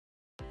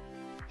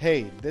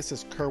Hey, this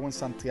is Kerwin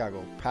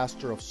Santiago,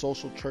 pastor of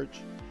Social Church,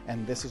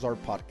 and this is our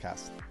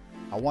podcast.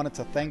 I wanted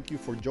to thank you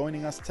for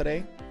joining us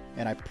today,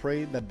 and I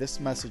pray that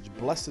this message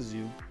blesses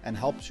you and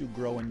helps you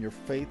grow in your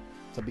faith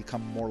to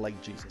become more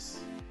like Jesus.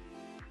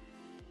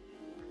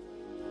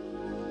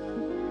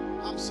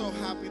 I'm so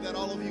happy that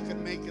all of you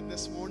could make it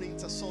this morning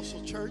to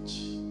Social Church.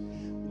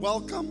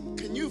 Welcome.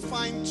 Can you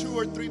find 2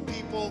 or 3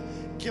 people,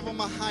 give them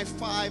a high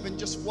five and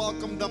just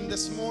welcome them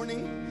this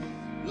morning?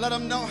 Let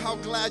them know how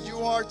glad you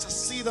are to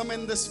see them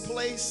in this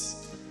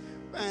place.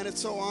 Man,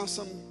 it's so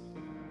awesome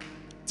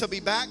to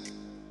be back.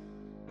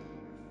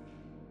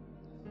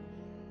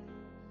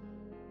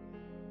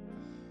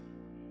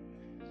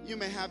 You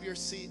may have your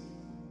seat.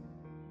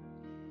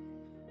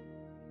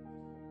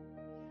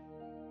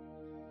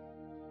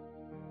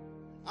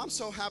 I'm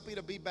so happy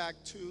to be back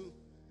too.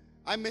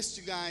 I missed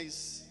you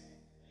guys,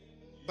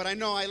 but I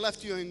know I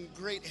left you in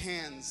great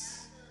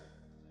hands.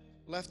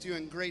 Left you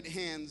in great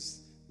hands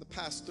the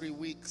past 3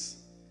 weeks.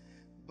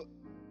 But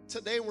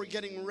today we're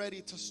getting ready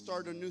to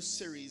start a new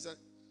series.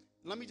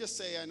 Let me just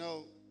say, I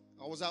know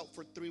I was out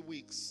for 3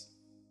 weeks,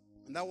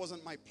 and that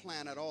wasn't my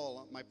plan at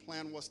all. My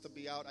plan was to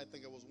be out, I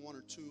think it was 1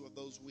 or 2 of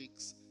those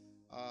weeks,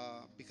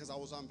 because I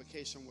was on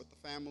vacation with the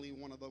family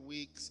one of the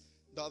weeks.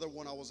 The other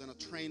one I was in a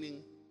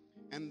training.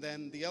 And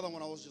then the other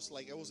one, I was just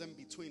like, it was in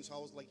between. So I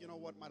was like, you know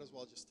what, might as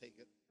well just take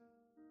it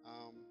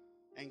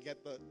and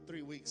get the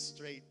 3 weeks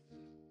straight.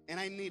 And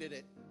I needed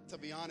it, to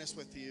be honest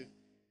with you.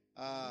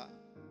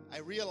 I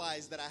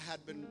realized that I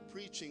had been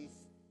preaching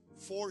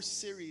 4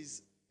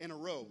 series in a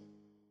row,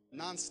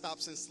 nonstop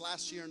since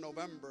last year,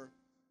 November.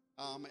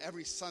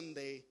 Every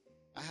Sunday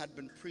I had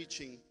been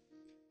preaching,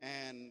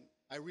 and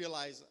I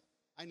realized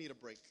I need a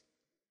break.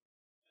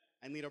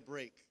 I need a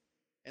break.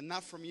 And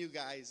not from you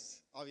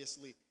guys,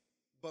 obviously,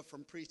 but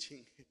from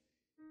preaching.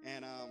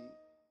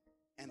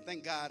 And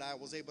thank God I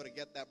was able to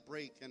get that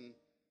break and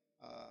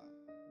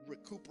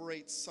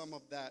recuperate some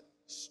of that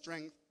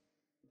strength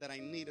that I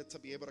needed to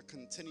be able to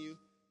continue.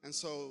 And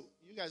so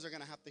you guys are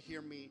going to have to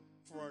hear me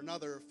for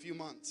another few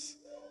months,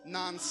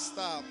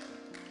 nonstop.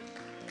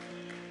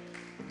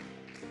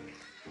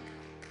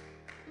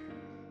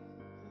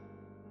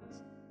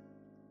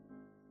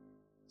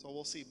 So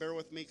we'll see. Bear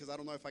with me because I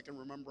don't know if I can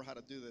remember how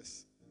to do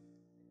this.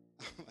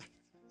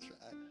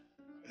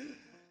 Try.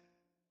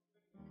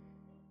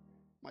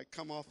 Might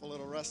come off a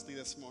little rusty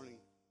this morning.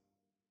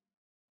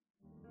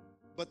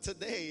 But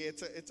today,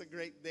 it's a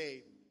great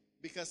day,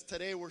 because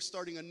today we're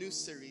starting a new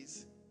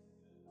series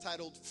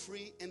titled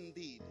Free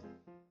Indeed.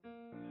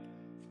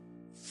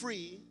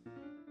 Free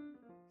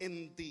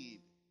Indeed.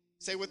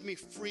 Say with me,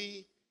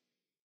 Free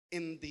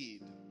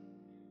Indeed.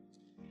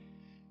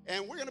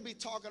 And we're going to be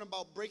talking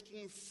about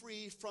breaking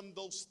free from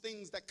those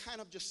things that kind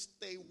of just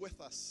stay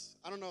with us.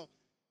 I don't know.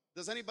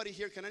 Can anybody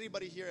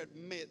here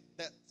admit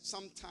that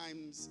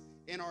sometimes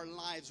in our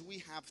lives we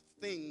have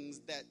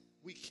things that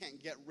we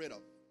can't get rid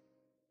of?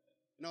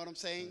 You know what I'm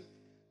saying?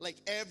 Like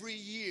every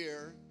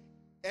year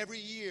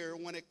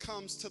when it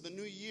comes to the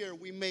new year,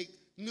 we make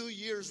New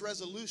Year's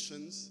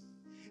resolutions.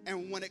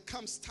 And when it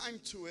comes time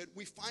to it,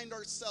 we find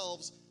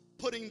ourselves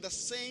putting the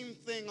same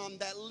thing on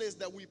that list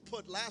that we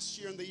put last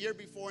year and the year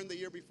before and the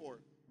year before.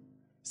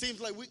 Seems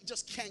like we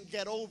just can't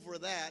get over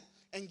that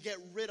and get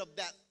rid of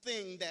that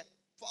thing that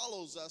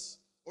follows us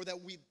or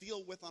that we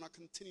deal with on a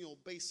continual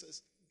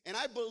basis. And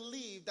I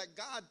believe that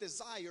God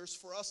desires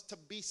for us to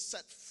be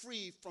set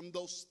free from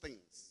those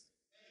things.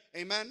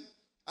 Amen.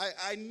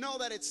 I know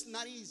that it's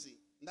not easy.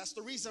 And that's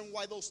the reason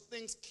why those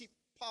things keep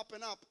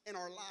popping up in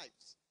our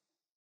lives.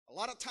 A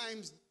lot of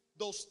times,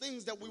 those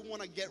things that we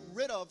want to get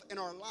rid of in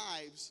our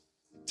lives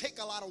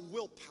take a lot of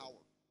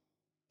willpower.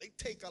 They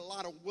take a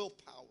lot of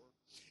willpower.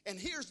 And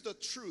here's the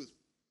truth.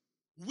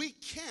 We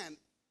can't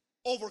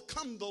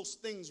overcome those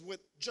things with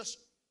just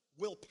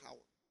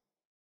willpower.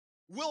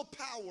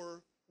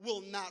 Willpower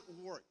will not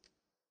work.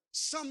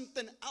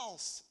 Something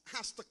else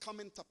has to come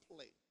into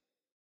play.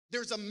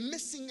 There's a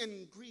missing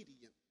ingredient.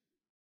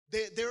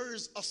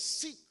 There's a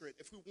secret,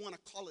 if we want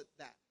to call it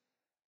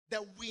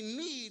that we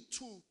need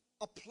to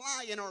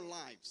apply in our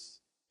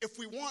lives if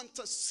we want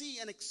to see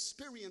and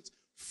experience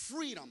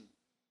freedom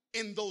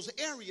in those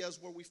areas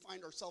where we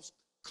find ourselves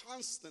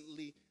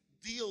constantly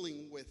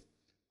dealing with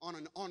on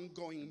an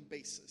ongoing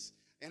basis.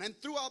 And then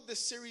throughout this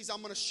series,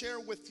 I'm going to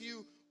share with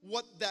you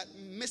what that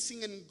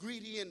missing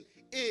ingredient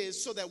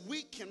is so that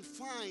we can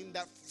find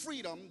that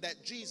freedom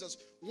that Jesus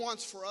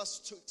wants for us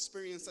to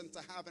experience and to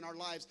have in our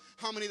lives.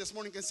 How many this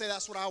morning can say,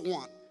 that's what I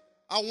want?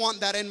 I want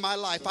that in my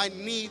life. I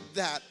need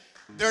that.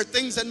 There are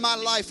things in my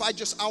life I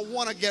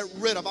want to get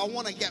rid of. I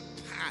want to get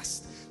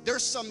past.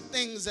 There's some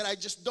things that I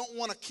just don't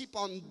want to keep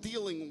on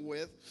dealing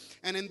with.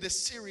 And in this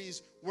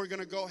series, we're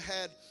going to go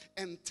ahead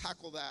and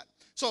tackle that.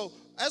 So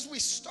as we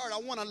start, I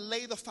want to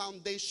lay the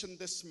foundation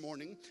this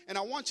morning. And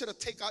I want you to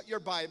take out your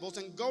Bibles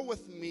and go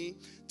with me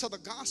to the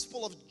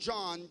Gospel of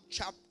John,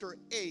 chapter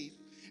 8.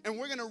 And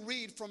we're going to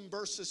read from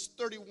verses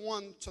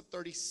 31 to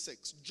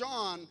 36.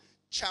 John,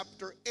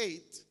 chapter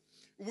 8.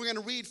 We're going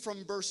to read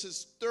from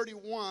verses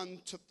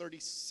 31 to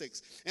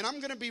 36. And I'm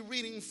going to be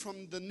reading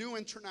from the New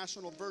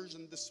International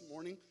Version this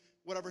morning.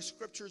 Whatever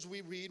scriptures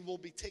we read, we'll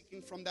be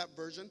taking from that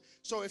version.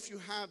 So if you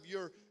have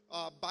your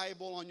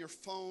Bible on your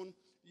phone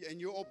and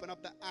you open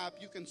up the app,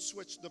 you can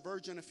switch the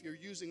version. If you're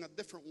using a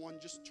different one,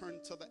 just turn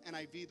to the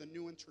NIV, the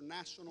New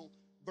International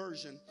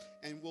Version,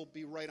 and we'll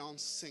be right on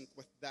sync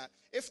with that.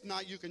 If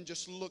not, you can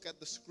just look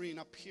at the screen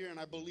up here, and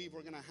I believe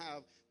we're going to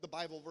have the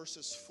Bible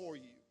verses for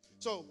you.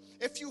 So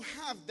if you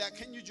have that,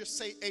 can you just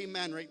say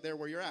amen right there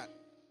where you're at?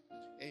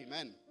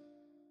 Amen.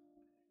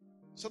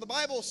 So the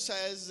Bible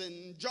says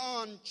in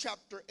John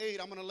chapter 8,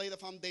 I'm going to lay the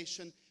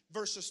foundation,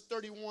 verses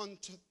 31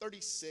 to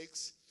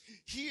 36.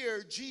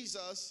 Here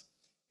Jesus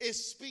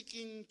is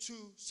speaking to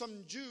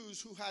some Jews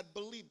who had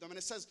believed him. And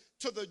it says,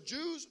 to the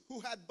Jews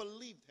who had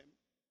believed him.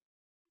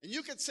 And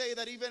you could say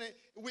that even,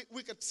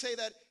 we could say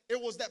that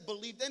it was that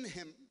believed in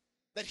him,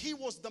 that he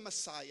was the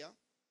Messiah,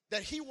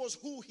 that he was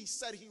who he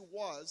said he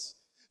was.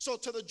 So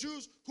to the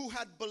Jews who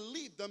had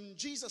believed them,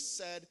 Jesus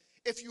said,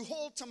 if you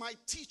hold to my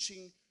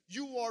teaching,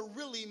 you are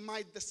really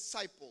my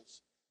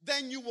disciples.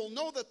 Then you will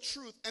know the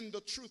truth, and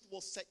the truth will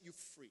set you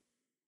free.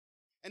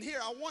 And here,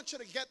 I want you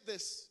to get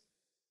this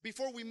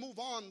before we move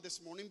on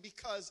this morning,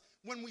 because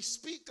when we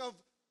speak of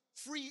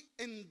free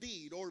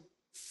indeed, or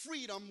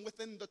freedom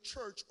within the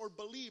church or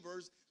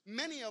believers,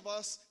 many of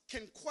us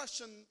can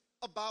question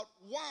about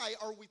why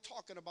are we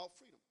talking about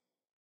freedom?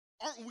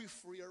 Aren't we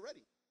free already?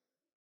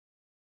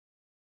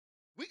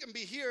 We can be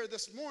here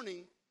this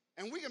morning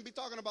and we can be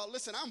talking about,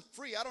 listen, I'm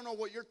free. I don't know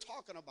what you're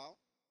talking about.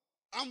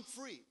 I'm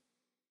free.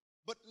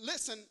 But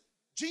listen,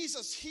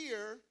 Jesus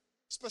here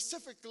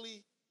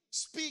specifically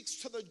speaks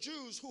to the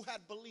Jews who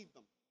had believed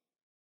them.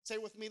 Say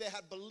with me, they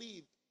had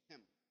believed him.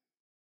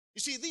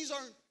 You see, these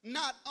are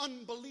not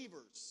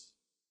unbelievers.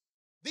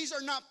 These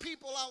are not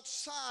people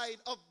outside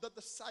of the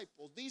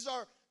disciples. These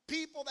are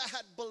people that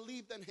had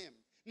believed in him.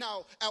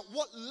 Now, at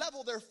what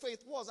level their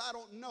faith was, I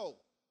don't know.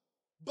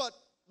 But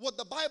what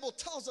the Bible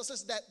tells us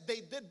is that they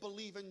did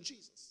believe in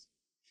Jesus.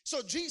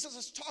 So Jesus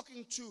is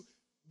talking to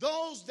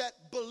those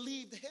that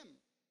believed him.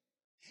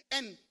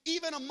 And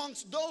even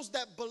amongst those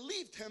that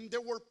believed him,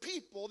 there were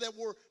people that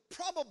were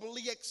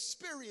probably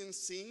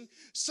experiencing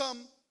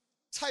some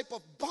type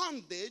of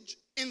bondage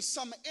in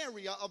some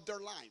area of their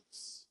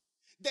lives.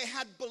 They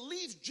had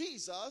believed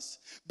Jesus,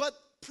 but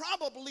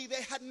probably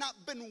they had not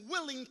been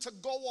willing to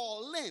go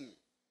all in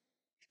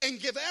and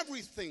give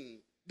everything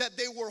that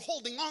they were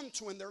holding on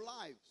to in their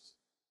lives.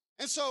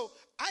 And so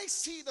I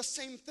see the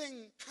same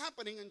thing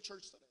happening in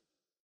church today.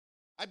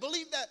 I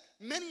believe that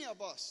many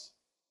of us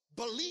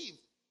believe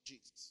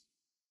Jesus.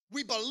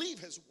 We believe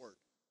his word.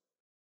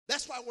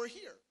 That's why we're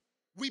here.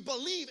 We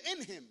believe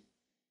in him.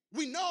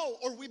 We know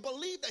or we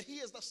believe that he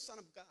is the Son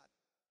of God.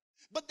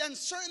 But then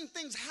certain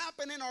things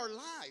happen in our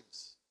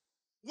lives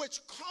which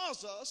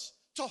cause us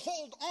to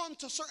hold on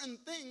to certain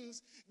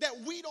things that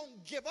we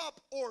don't give up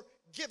or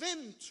give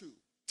into,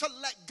 to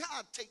let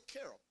God take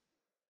care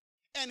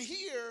of. And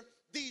here,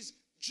 these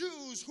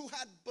Jews who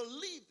had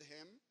believed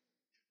him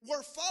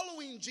were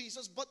following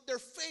Jesus, but their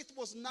faith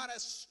was not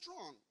as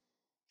strong.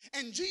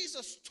 And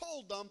Jesus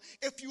told them,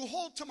 if you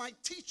hold to my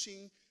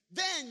teaching,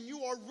 then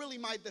you are really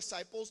my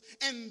disciples,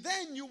 and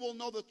then you will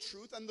know the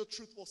truth, and the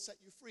truth will set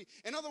you free.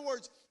 In other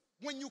words,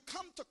 when you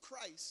come to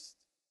Christ,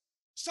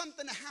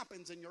 something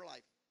happens in your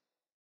life.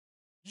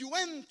 You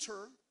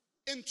enter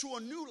into a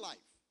new life.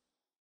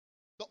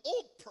 The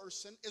old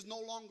person is no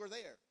longer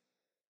there.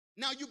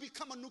 Now you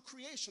become a new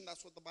creation.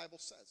 That's what the Bible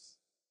says.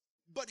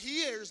 But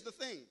here's the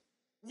thing.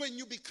 When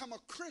you become a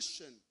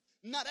Christian,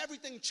 not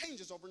everything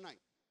changes overnight.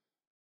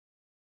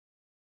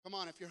 Come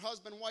on, if your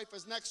husband, wife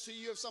is next to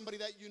you, if somebody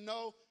that you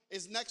know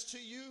is next to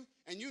you,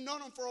 and you've known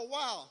them for a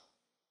while,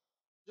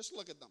 just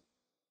look at them.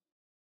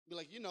 Be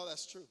like, you know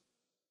that's true.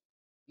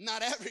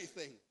 Not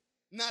everything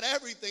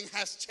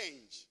has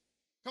changed.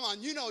 Come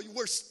on, you know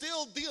we're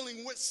still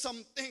dealing with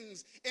some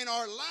things in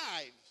our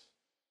lives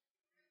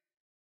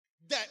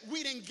that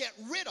we didn't get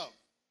rid of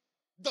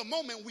the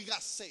moment we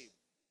got saved.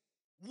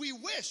 We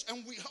wish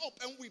and we hope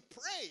and we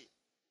pray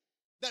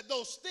that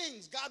those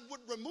things God would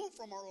remove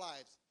from our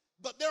lives.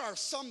 But there are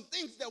some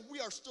things that we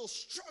are still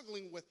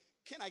struggling with.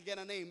 Can I get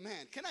an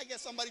amen? Can I get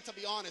somebody to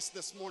be honest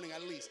this morning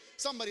at least?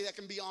 Somebody that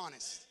can be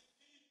honest.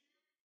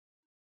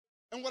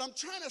 And what I'm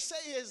trying to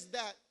say is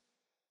that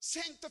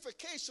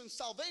sanctification,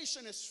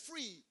 salvation is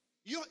free.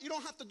 You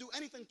don't have to do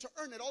anything to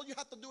earn it. All you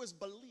have to do is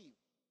believe.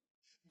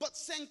 But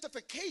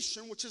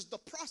sanctification, which is the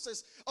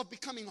process of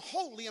becoming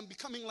holy and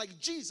becoming like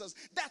Jesus,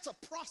 that's a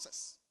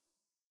process.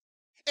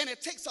 And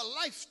it takes a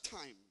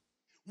lifetime.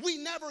 We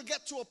never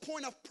get to a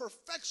point of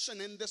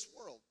perfection in this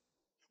world.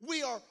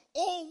 We are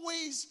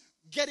always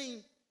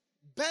getting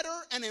better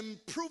and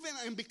improving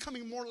and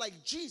becoming more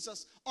like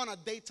Jesus on a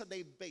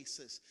day-to-day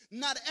basis.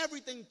 Not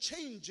everything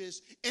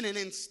changes in an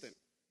instant.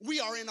 We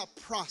are in a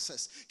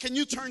process. Can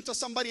you turn to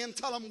somebody and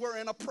tell them we're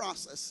in a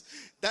process?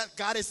 That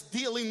God is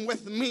dealing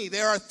with me.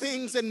 There are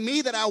things in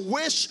me that I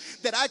wish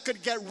that I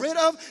could get rid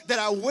of, that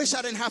I wish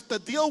I didn't have to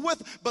deal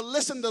with. But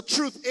listen, the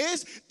truth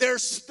is, they're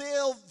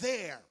still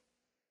there.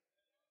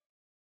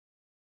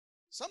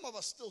 Some of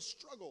us still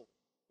struggle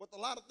with a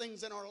lot of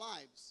things in our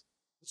lives.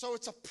 So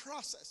it's a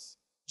process.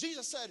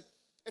 Jesus said,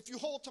 if you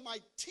hold to my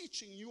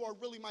teaching, you are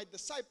really my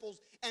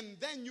disciples, and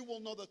then you will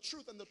know the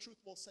truth, and the truth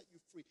will set you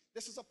free.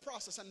 This is a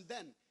process, and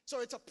then. So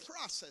it's a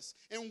process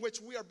in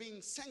which we are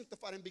being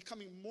sanctified and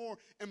becoming more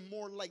and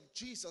more like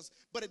Jesus,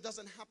 but it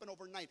doesn't happen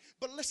overnight.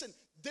 But listen,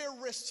 their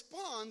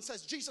response,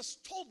 as Jesus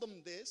told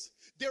them this,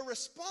 their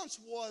response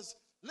was,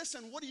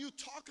 listen, what are you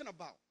talking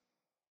about?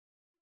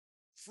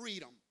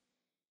 Freedom.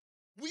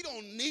 We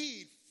don't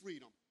need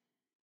freedom.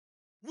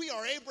 We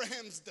are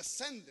Abraham's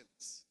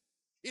descendants.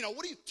 You know,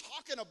 what are you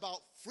talking about,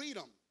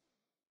 freedom?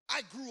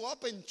 I grew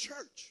up in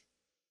church.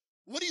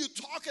 What are you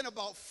talking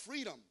about,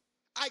 freedom?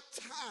 I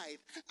tithe.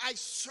 I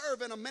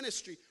serve in a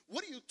ministry.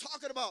 What are you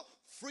talking about,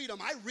 freedom?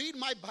 I read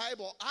my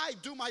Bible. I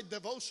do my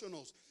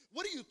devotionals.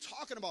 What are you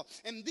talking about?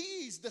 And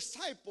these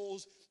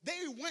disciples,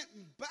 they went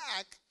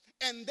back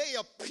and they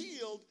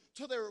appealed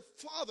to their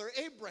father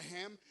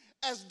Abraham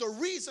as the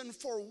reason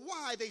for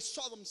why they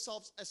saw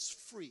themselves as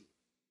free.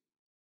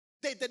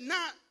 They did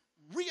not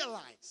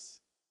realize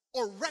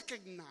or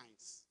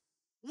recognize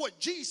what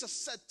Jesus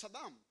said to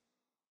them,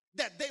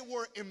 that they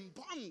were in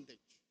bondage,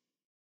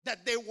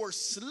 that they were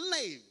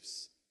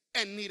slaves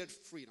and needed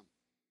freedom.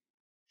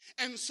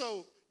 And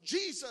so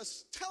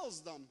Jesus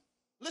tells them,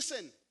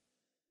 listen,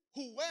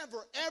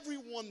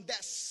 everyone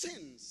that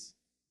sins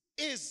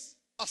is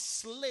a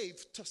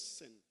slave to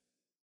sin.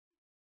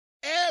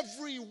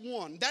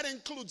 Everyone, that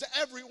includes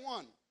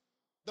everyone.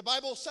 The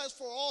Bible says,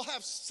 for all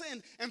have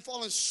sinned and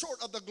fallen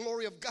short of the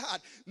glory of God.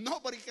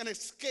 Nobody can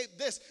escape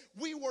this.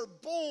 We were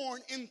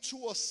born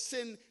into a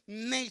sin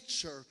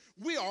nature.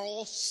 We are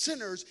all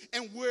sinners,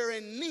 and we're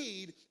in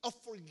need of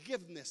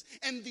forgiveness.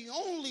 And the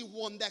only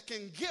one that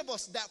can give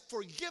us that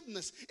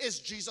forgiveness is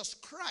Jesus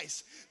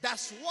Christ.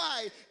 That's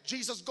why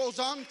Jesus goes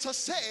on to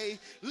say,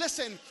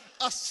 listen,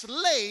 a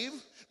slave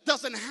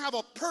doesn't have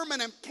a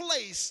permanent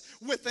place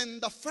within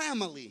the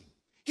family.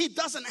 He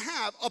doesn't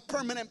have a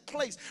permanent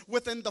place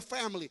within the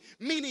family,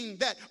 meaning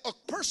that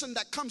a person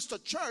that comes to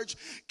church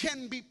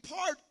can be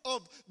part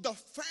of the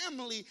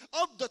family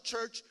of the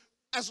church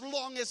as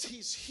long as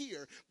he's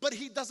here, but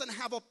he doesn't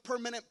have a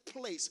permanent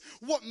place.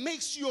 What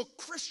makes you a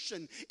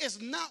Christian is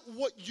not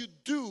what you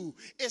do.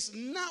 It's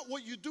not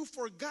what you do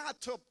for God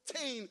to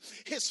obtain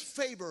his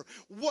favor.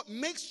 What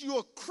makes you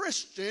a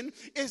Christian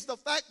is the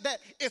fact that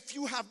if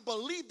you have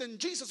believed in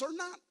Jesus or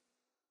not,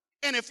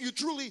 and if you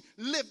truly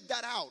live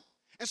that out.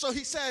 And so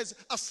he says,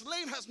 a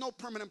slave has no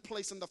permanent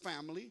place in the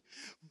family,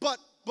 but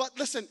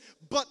listen,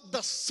 but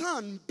the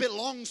son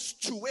belongs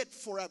to it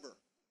forever.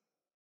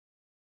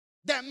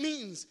 That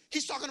means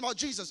he's talking about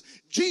Jesus.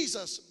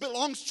 Jesus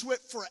belongs to it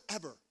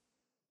forever.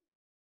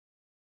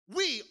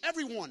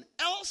 Everyone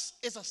else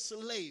is a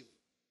slave.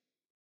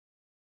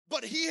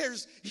 But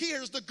here's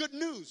the good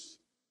news.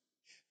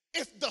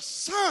 If the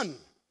son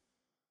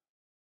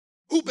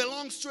who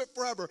belongs to it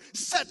forever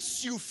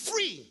sets you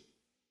free,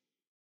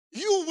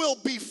 you will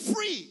be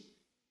free.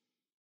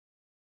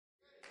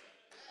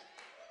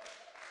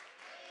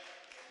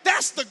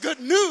 That's the good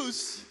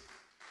news.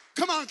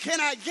 Come on, can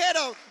I get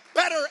a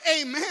better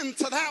amen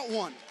to that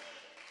one?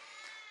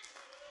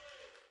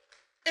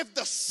 If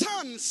the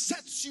Son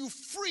sets you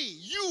free,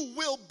 you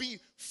will be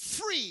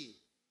free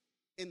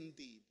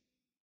indeed.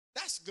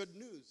 That's good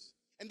news.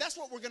 And that's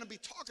what we're going to be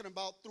talking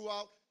about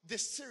throughout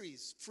this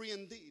series, Free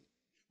Indeed.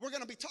 We're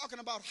going to be talking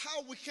about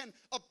how we can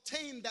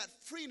obtain that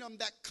freedom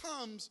that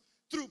comes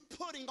through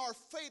putting our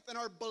faith and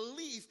our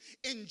belief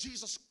in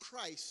Jesus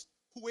Christ,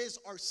 who is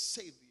our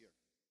Savior.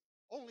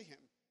 Only him.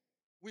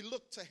 We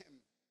look to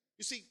him.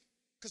 You see,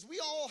 because we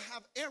all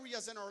have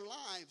areas in our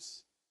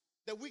lives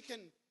that we can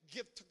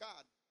give to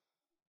God.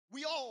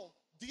 We all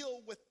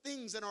deal with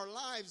things in our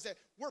lives that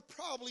we're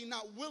probably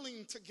not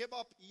willing to give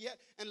up yet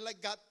and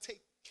let God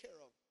take care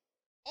of.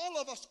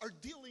 All of us are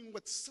dealing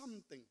with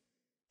something.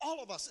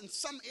 All of us in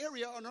some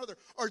area or another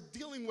are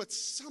dealing with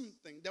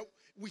something that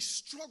we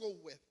struggle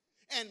with.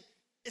 And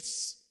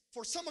it's,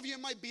 for some of you, it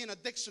might be an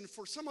addiction.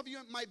 For some of you,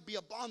 it might be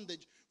a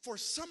bondage. For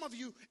some of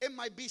you, it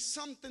might be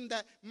something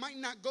that might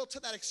not go to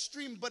that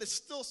extreme, but it's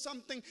still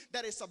something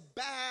that is a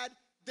bad,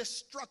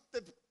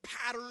 destructive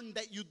pattern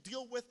that you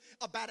deal with,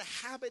 a bad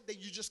habit that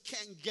you just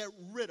can't get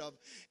rid of.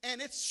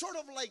 And it's sort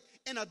of like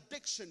an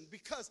addiction,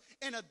 because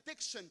an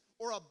addiction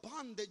or a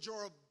bondage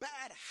or a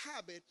bad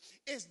habit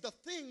is the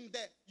thing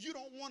that you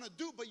don't want to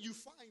do, but you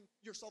find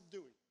yourself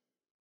doing.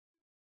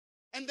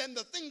 And then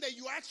the thing that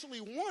you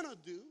actually want to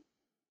do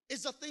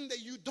is the thing that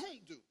you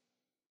don't do.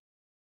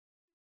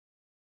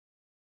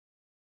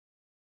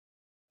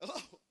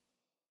 Hello?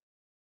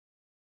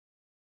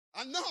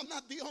 I know I'm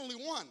not the only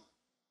one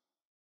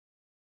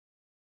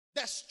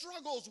that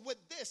struggles with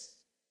this.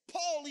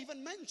 Paul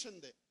even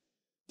mentioned it.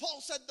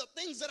 Paul said, the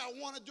things that I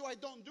want to do, I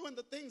don't do, and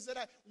the things that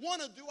I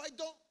want to do, I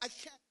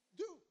can't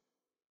do.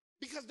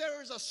 Because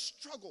there is a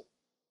struggle.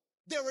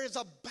 There is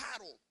a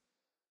battle.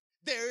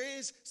 There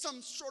is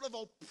some sort of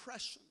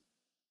oppression.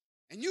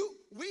 And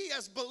we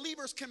as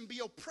believers can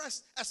be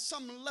oppressed at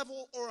some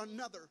level or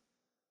another.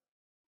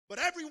 But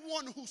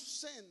everyone who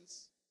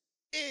sins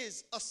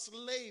is a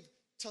slave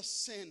to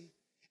sin.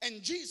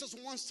 And Jesus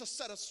wants to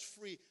set us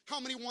free. How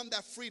many want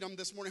that freedom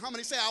this morning? How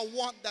many say, I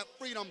want that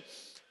freedom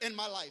in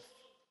my life?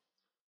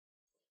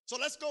 So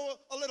let's go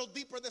a little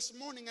deeper this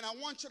morning, and I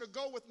want you to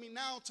go with me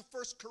now to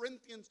 1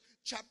 Corinthians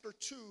chapter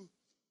 2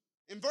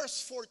 in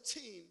verse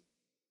 14.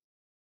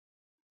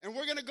 And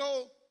we're going to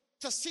go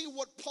to see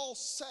what Paul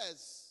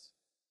says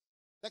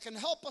that can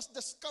help us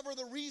discover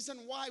the reason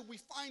why we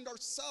find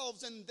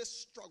ourselves in this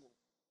struggle.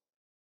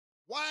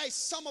 Why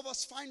some of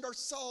us find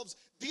ourselves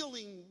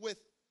dealing with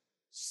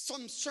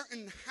some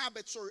certain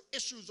habits or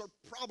issues or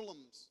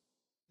problems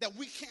that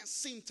we can't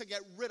seem to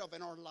get rid of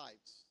in our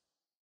lives.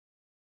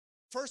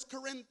 1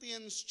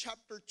 Corinthians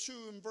chapter 2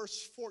 and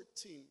verse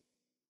 14.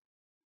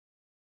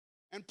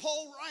 And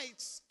Paul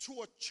writes to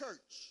a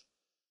church.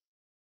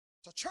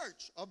 It's a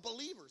church of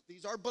believers.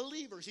 These are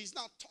believers. He's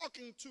not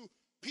talking to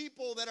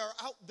people that are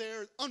out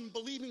there,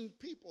 unbelieving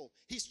people.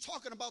 He's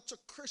talking about to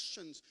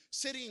Christians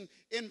sitting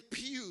in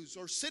pews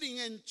or sitting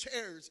in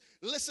chairs,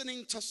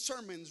 listening to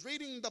sermons,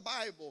 reading the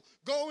Bible,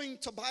 going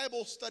to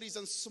Bible studies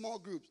and small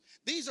groups.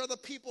 These are the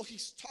people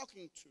he's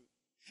talking to.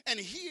 And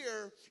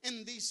here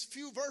in these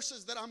few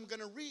verses that I'm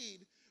going to read,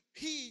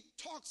 he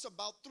talks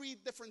about three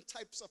different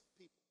types of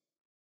people.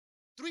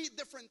 Three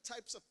different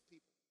types of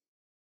people.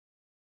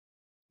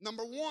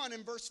 Number one,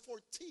 in verse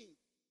 14,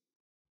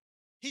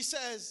 he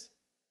says,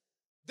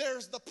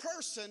 there's the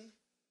person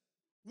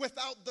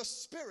without the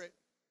Spirit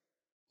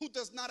who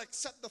does not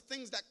accept the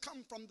things that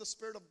come from the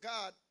Spirit of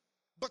God,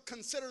 but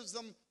considers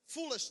them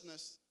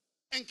foolishness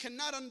and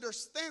cannot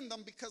understand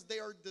them because they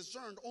are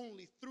discerned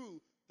only through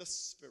the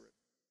Spirit.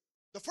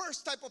 The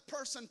first type of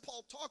person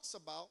Paul talks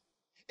about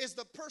is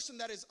the person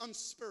that is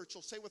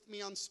unspiritual. Say with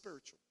me,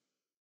 unspiritual.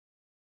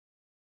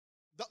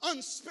 The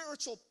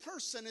unspiritual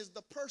person is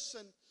the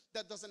person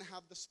that doesn't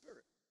have the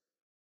Spirit.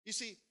 You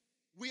see,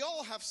 we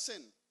all have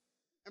sinned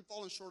and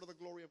fallen short of the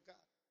glory of God.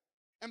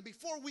 And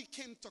before we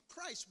came to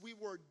Christ, we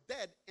were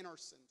dead in our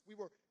sins. We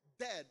were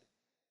dead.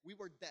 We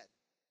were dead.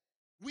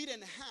 We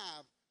didn't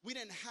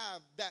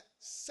have that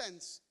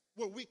sense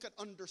where we could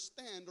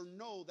understand or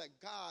know that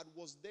God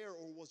was there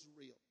or was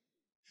real.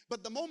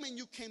 But the moment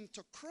you came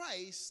to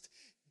Christ,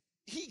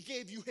 he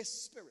gave you his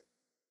Spirit.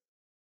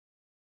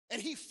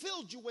 And he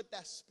filled you with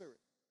that Spirit.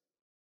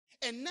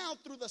 And now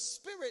through the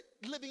Spirit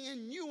living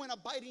in you and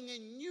abiding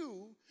in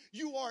you,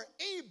 you are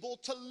able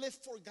to live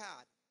for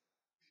God.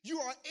 You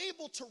are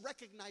able to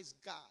recognize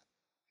God.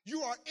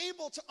 You are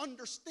able to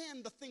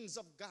understand the things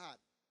of God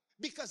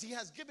because he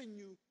has given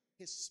you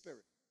his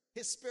Spirit.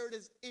 His Spirit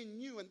is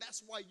in you, and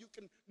that's why you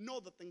can know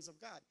the things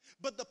of God.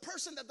 But the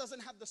person that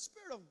doesn't have the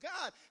Spirit of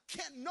God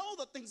can't know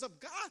the things of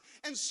God,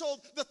 and so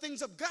the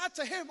things of God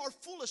to him are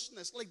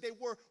foolishness, like they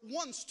were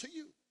once to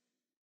you.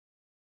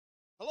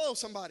 Hello,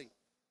 somebody.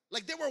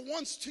 Like they were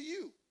once to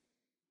you.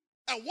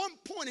 At one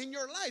point in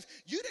your life,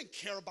 you didn't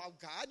care about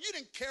God. You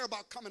didn't care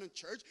about coming to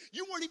church.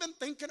 You weren't even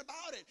thinking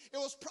about it. It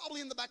was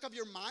probably in the back of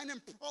your mind,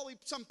 and probably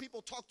some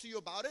people talked to you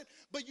about it,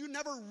 but you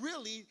never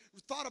really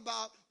thought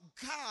about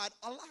God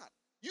a lot.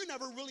 You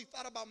never really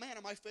thought about, man,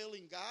 am I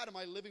failing God? Am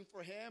I living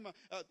for him?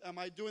 Am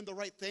I doing the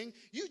right thing?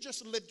 You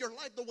just lived your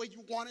life the way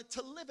you wanted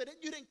to live it, and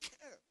you didn't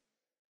care.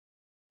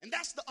 And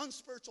that's the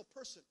unspiritual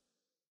person.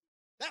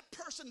 That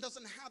person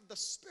doesn't have the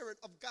Spirit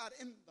of God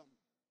in them.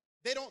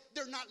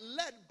 They're not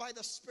led by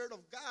the Spirit of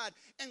God,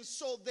 and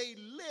so they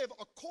live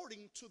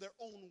according to their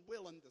own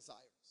will and desires.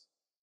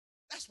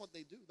 That's what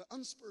they do. The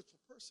unspiritual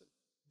person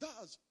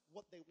does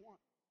what they want.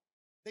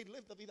 They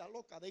live the vida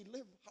loca. They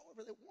live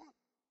however they want.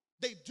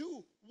 They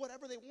do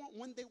whatever they want,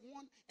 when they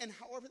want, and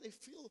however they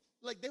feel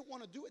like they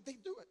want to do it, they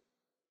do it.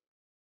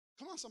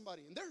 Come on,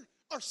 somebody. And there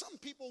are some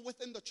people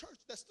within the church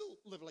that still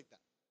live like that.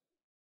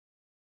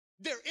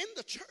 They're in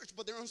the church,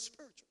 but they're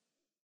unspiritual.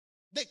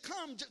 They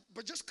come,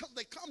 but just because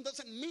they come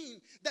doesn't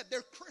mean that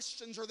they're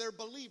Christians or they're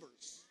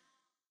believers.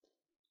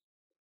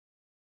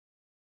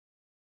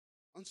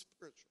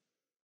 Unspiritual.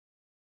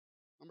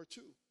 Number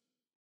 2,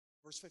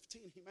 verse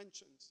 15, he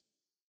mentions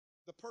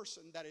the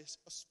person that is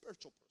a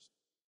spiritual person.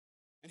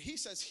 And he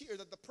says here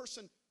that the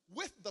person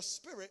with the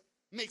Spirit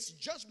makes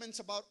judgments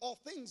about all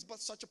things, but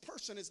such a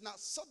person is not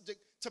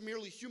subject to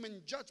merely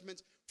human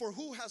judgments. For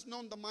who has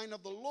known the mind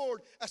of the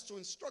Lord as to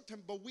instruct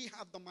him? But we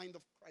have the mind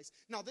of Christ.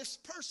 Now this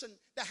person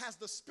that has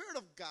the Spirit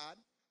of God,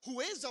 who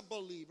is a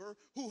believer,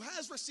 who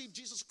has received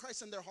Jesus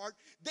Christ in their heart,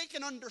 they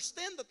can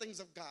understand the things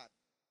of God.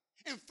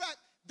 In fact,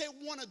 they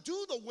want to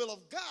do the will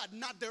of God,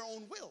 not their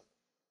own will.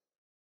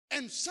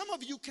 And some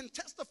of you can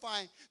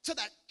testify to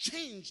that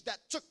change that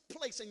took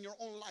place in your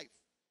own life.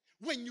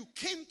 When you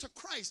came to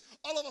Christ,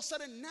 all of a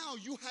sudden now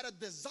you had a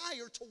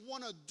desire to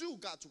want to do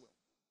God's will.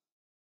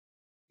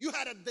 You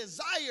had a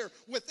desire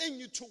within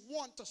you to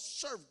want to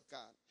serve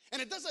God.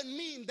 And it doesn't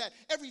mean that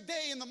every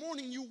day in the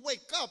morning you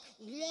wake up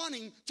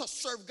wanting to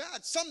serve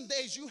God. Some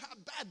days you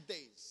have bad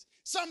days.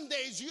 Some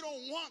days you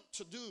don't want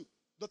to do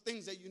the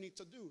things that you need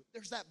to do.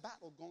 There's that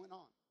battle going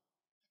on.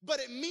 But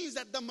it means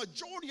that the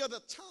majority of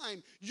the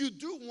time, you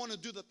do want to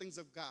do the things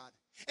of God.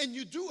 And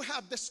you do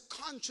have this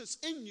conscience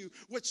in you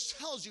which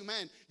tells you,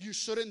 man, you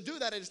shouldn't do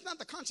that. And it's not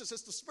the conscience,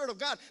 it's the Spirit of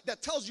God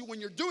that tells you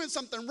when you're doing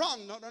something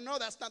wrong. No,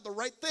 that's not the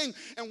right thing.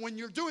 And when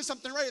you're doing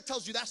something right, it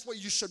tells you that's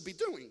what you should be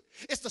doing.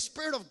 It's the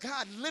Spirit of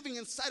God living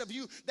inside of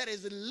you that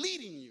is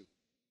leading you,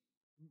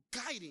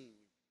 guiding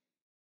you.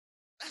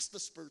 That's the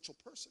spiritual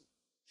person.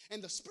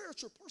 And the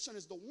spiritual person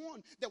is the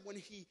one that when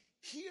he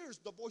hears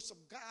the voice of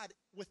God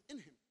within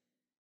him,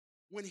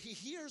 when he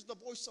hears the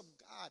voice of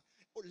God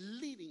or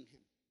leading him,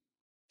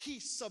 he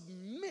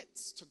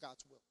submits to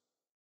God's will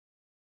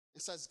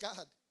and says,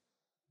 God,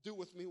 do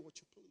with me what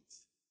you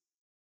please.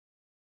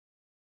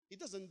 He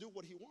doesn't do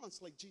what he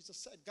wants, like Jesus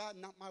said, God,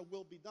 not my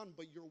will be done,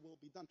 but your will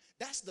be done.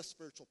 That's the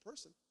spiritual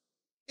person.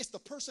 It's the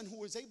person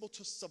who is able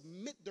to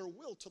submit their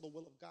will to the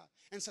will of God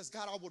and says,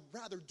 God, I would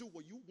rather do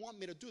what you want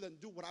me to do than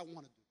do what I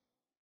want to do.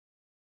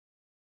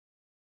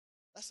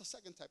 That's the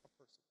second type of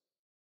person.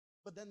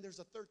 But then there's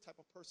a third type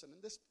of person,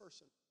 and this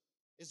person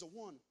is the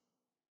one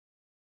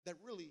that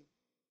really,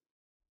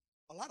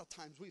 a lot of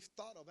times we've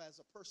thought of as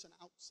a person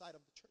outside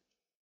of the church,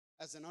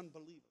 as an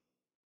unbeliever.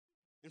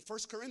 In 1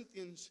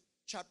 Corinthians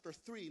chapter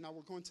 3, now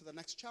we're going to the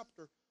next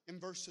chapter, in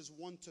verses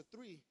 1 to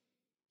 3,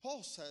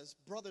 Paul says,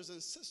 brothers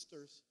and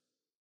sisters,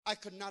 I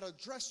could not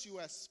address you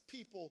as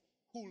people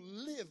who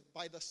live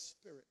by the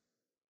Spirit,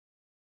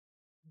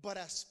 but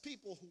as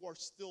people who are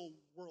still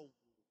worldly.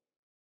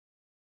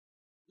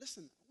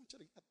 Listen, I want you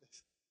to get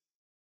this.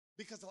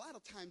 Because a lot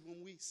of times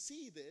when we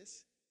see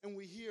this and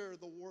we hear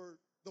the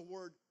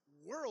word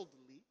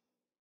worldly,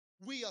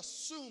 we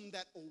assume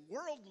that a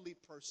worldly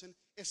person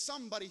is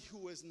somebody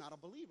who is not a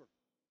believer.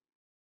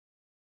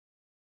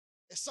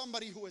 It's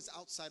somebody who is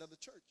outside of the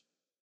church.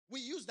 We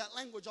use that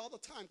language all the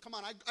time. Come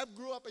on, I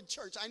grew up in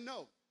church, I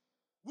know.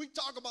 We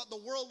talk about the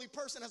worldly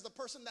person as the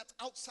person that's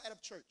outside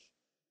of church.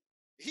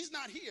 He's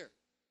not here.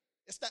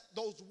 It's that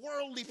those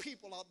worldly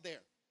people out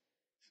there.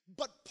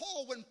 But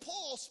Paul, when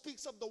Paul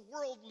speaks of the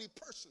worldly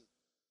person,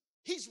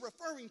 he's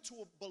referring to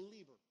a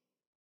believer.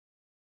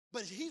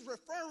 But he's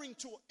referring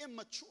to an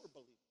immature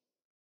believer.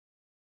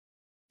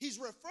 He's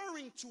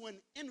referring to an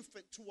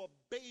infant, to a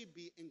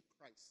baby in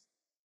Christ.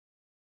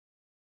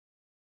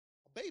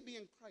 A baby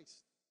in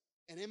Christ,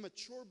 an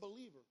immature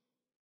believer,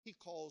 he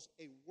calls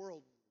a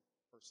worldly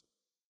person.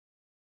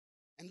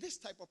 And this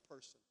type of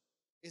person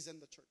is in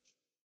the church.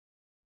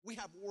 We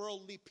have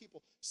worldly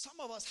people. Some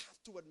of us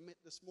have to admit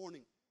this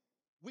morning,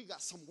 we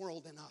got some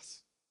world in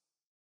us.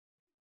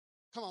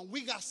 Come on,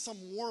 we got some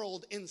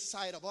world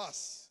inside of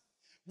us.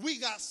 We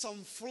got some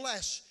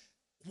flesh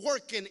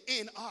working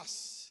in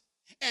us.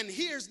 And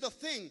here's the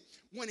thing.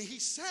 When he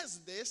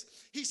says this,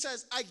 he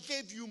says, I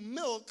gave you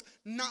milk,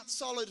 not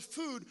solid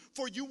food,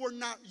 for you were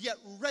not yet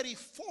ready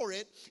for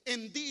it.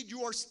 Indeed,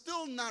 you are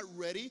still not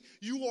ready.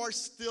 You are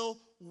still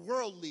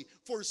worldly.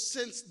 For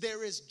since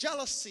there is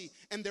jealousy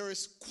and there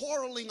is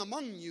quarreling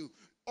among you,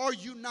 are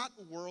you not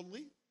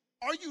worldly?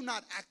 Are you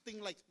not acting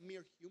like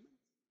mere humans?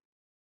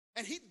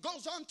 And he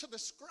goes on to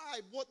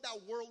describe what that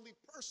worldly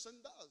person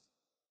does.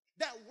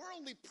 That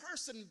worldly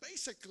person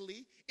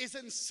basically is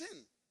in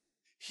sin.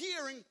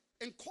 Here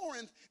in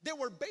Corinth, they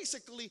were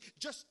basically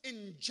just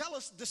in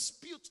jealous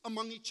disputes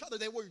among each other.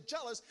 They were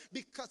jealous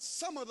because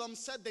some of them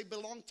said they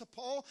belonged to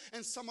Paul,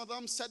 and some of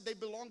them said they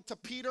belonged to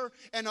Peter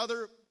and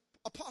other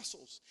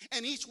apostles.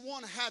 And each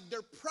one had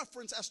their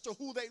preference as to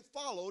who they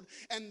followed,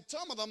 and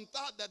some of them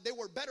thought that they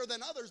were better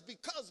than others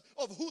because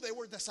of who they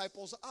were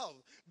disciples of.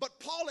 But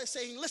Paul is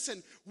saying,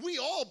 listen, we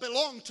all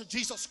belong to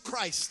Jesus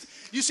Christ.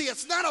 You see,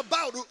 it's not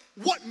about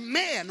what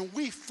man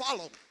we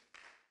follow.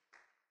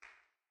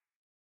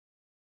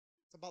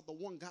 It's about the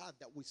one God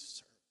that we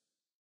serve.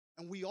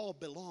 And we all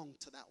belong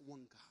to that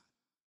one God.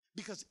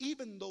 Because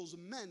even those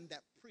men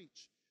that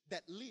preach,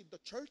 that lead the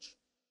church,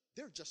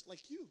 they're just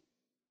like you.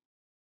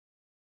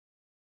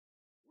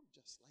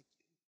 Just like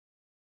you.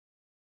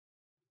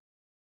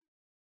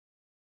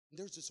 And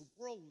there's this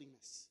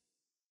worldliness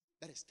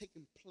that has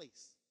taken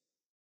place.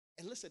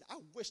 And listen, I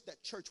wish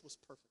that church was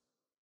perfect.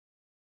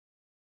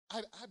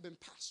 I've been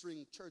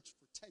pastoring church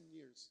for 10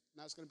 years.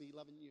 Now it's going to be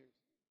 11 years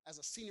as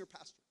a senior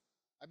pastor.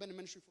 I've been in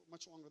ministry for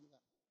much longer than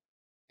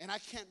that. And I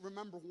can't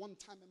remember one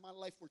time in my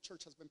life where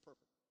church has been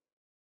perfect.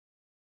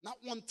 Not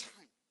one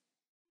time.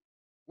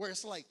 Where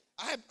it's like,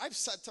 I've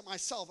said to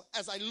myself,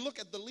 as I look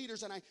at the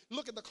leaders and I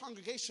look at the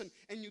congregation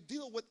and you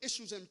deal with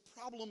issues and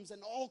problems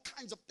and all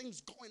kinds of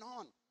things going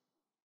on,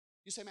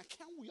 you say, man,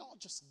 can't we all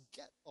just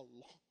get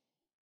along?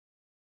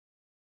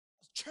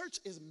 Church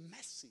is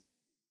messy.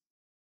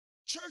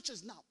 Church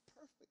is not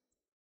perfect.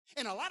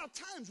 And a lot of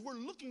times we're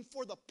looking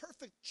for the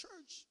perfect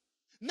church,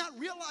 not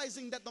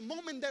realizing that the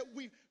moment that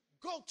we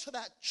go to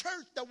that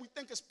church that we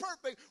think is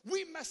perfect,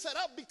 we mess it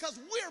up because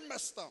we're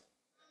messed up.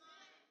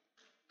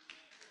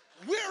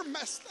 We're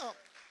messed up.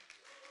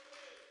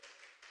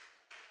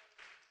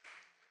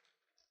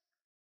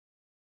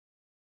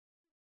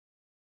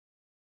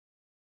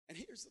 And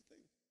here's the thing.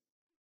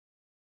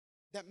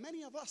 That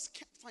many of us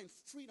can't find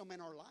freedom in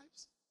our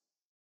lives.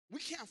 We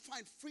can't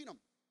find freedom.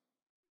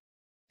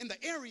 in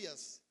the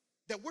areas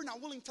that we're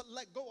not willing to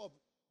let go of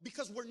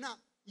because we're not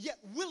yet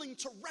willing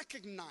to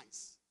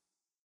recognize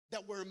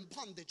that we're in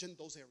bondage in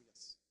those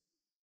areas.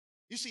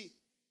 You see,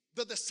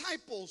 the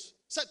disciples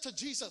said to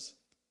Jesus,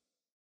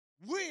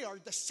 we are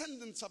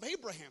descendants of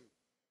Abraham.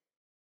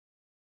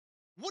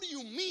 What do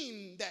you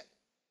mean that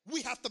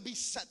we have to be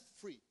set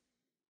free?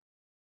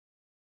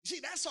 You see,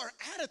 that's our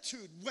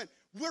attitude when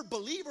we're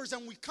believers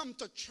and we come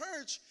to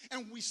church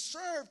and we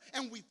serve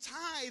and we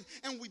tithe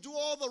and we do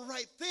all the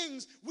right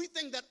things. We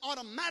think that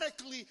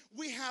automatically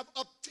we have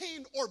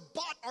obtained or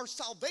bought our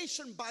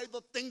salvation by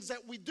the things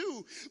that we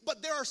do.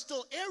 But there are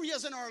still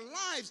areas in our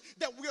lives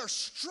that we are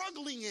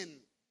struggling in,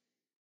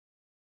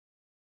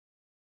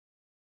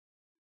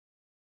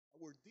 that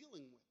we're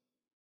dealing with,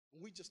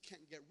 and we just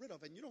can't get rid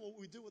of. And you know what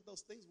we do with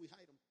those things? We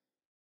hide them.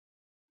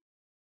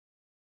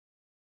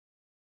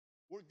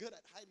 We're good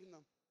at hiding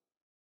them.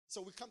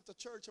 So we come to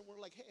church and we're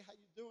like, hey, how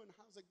you doing?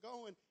 How's it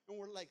going? And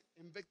we're like,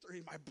 in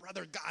victory, my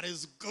brother, God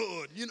is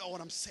good. You know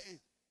what I'm saying?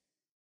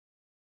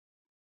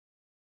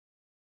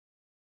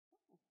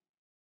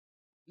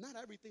 Not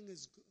everything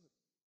is good.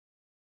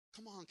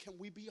 Come on, can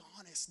we be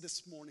honest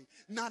this morning?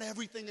 Not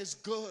everything is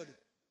good.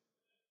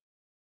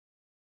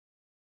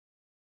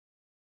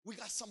 We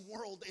got some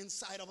world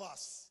inside of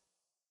us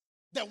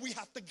that we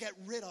have to get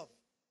rid of.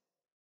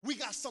 We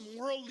got some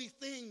worldly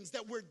things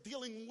that we're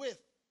dealing with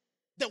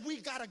that we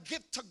got to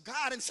give to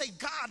God and say,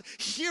 God,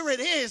 here it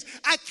is.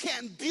 I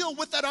can't deal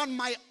with it on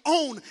my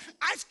own.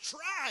 I've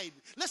tried.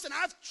 Listen,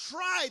 I've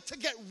tried to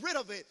get rid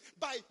of it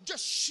by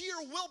just sheer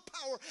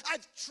willpower.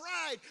 I've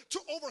tried to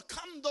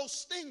overcome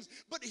those things.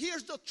 But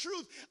here's the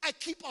truth. I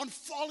keep on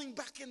falling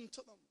back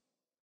into them.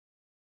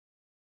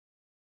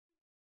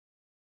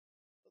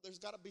 But there's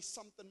got to be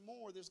something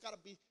more. There's got to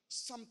be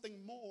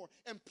something more.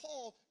 And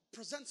Paul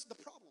presents the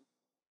problem.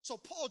 So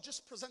Paul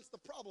just presents the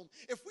problem.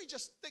 If we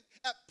just stick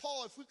at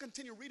Paul, if we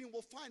continue reading,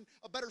 we'll find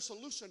a better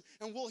solution.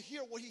 And we'll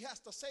hear what he has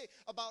to say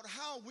about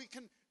how we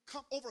can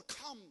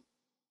overcome,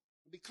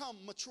 become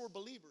mature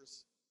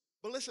believers.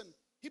 But listen,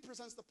 he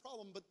presents the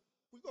problem, but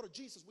we go to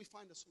Jesus, we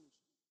find a solution.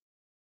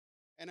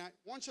 And I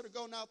want you to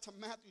go now to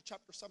Matthew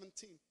chapter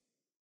 17,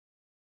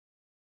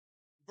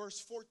 verse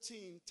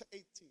 14 to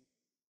 18.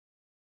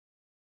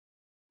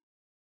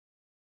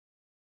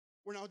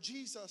 Where now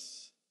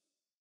Jesus,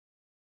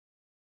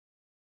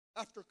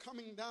 after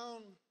coming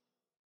down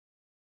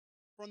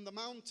from the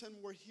mountain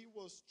where he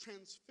was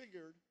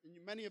transfigured, and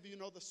many of you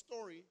know the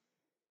story,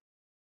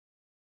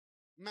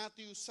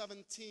 Matthew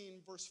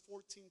 17, verse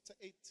 14 to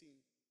 18.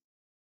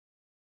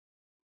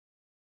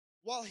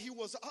 While he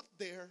was up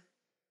there,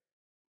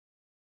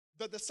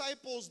 the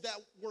disciples that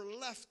were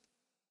left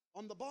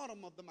on the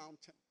bottom of the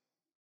mountain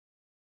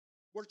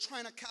were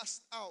trying to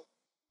cast out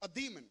a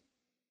demon.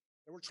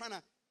 They were trying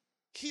to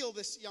heal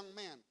this young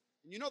man.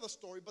 And you know the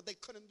story, but they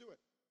couldn't do it.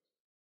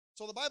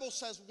 So the Bible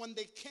says when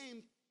they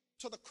came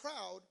to the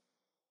crowd,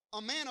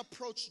 a man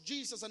approached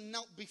Jesus and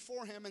knelt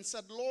before him and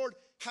said, Lord,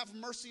 have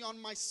mercy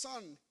on my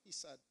son, he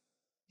said.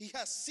 He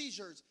has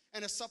seizures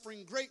and is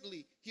suffering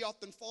greatly. He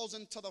often falls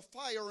into the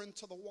fire or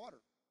into the water.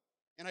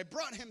 And I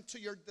brought him to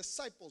your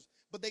disciples,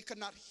 but they could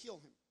not heal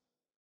him.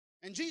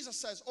 And Jesus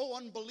says, O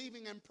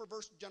unbelieving and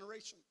perverse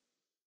generation,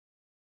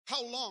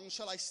 how long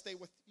shall I stay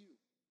with you?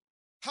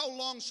 How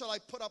long shall I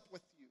put up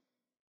with you?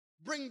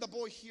 Bring the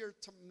boy here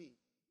to me.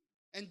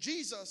 And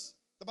Jesus,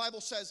 the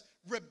Bible says,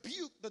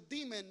 rebuked the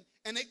demon,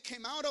 and it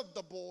came out of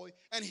the boy,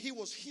 and he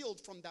was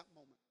healed from that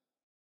moment.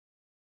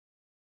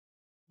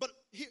 But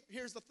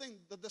here's the thing,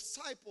 the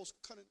disciples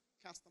couldn't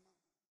cast them out.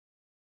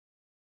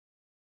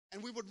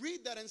 And we would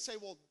read that and say,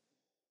 well,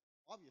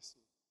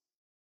 obviously,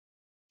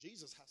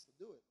 Jesus has to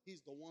do it. He's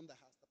the one that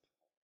has the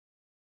power.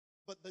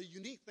 But the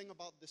unique thing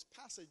about this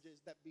passage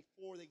is that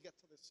before they get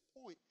to this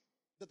point,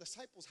 the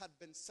disciples had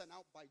been sent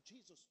out by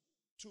Jesus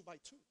 2 by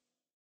 2.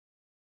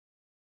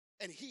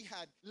 And he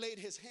had laid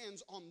his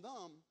hands on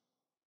them,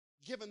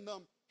 given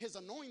them his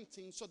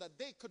anointing so that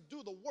they could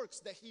do the works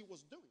that he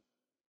was doing.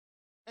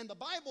 And the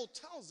Bible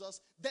tells us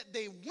that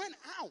they went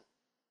out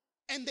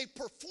and they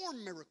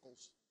performed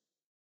miracles.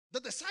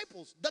 The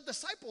disciples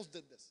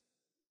did this.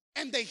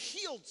 And they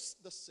healed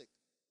the sick.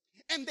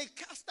 And they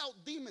cast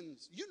out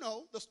demons. You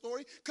know the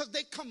story, because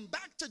they come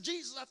back to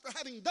Jesus after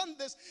having done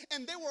this,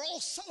 and they were all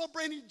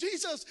celebrating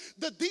Jesus.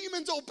 The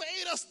demons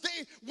obeyed us.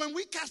 When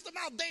we cast them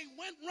out, they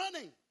went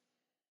running.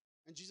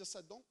 And Jesus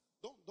said,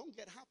 don't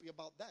get happy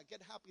about that.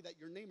 Get happy that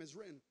your name is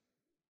written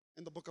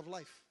in the book of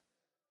life.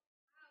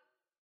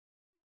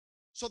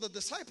 So the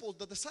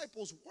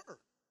disciples were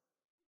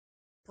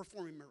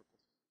performing miracles.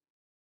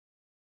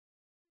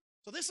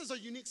 So this is a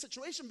unique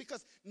situation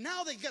because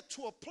now they get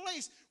to a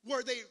place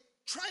where they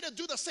try to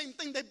do the same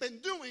thing they've been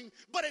doing,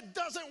 but it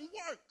doesn't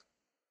work.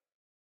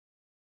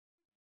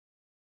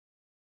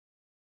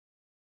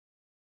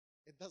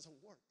 It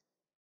doesn't work.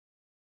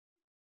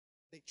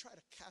 They try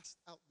to cast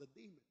out the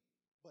demon,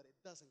 but it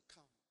doesn't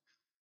come out.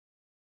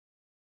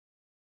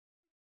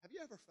 Have you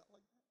ever felt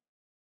like that?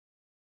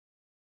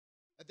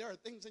 That there are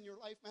things in your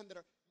life, man,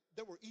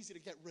 that were easy to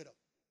get rid of.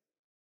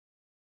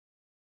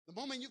 The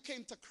moment you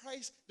came to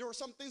Christ, there were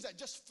some things that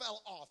just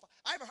fell off.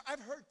 I've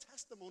heard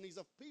testimonies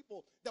of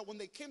people that when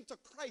they came to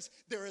Christ,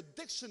 their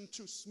addiction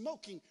to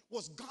smoking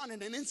was gone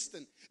in an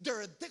instant.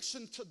 Their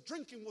addiction to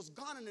drinking was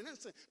gone in an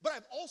instant. But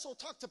I've also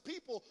talked to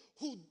people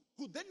who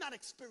did not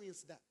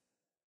experience that,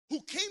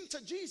 who came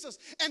to Jesus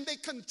and they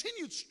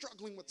continued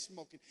struggling with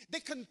smoking. They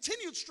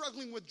continued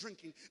struggling with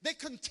drinking. They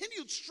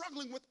continued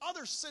struggling with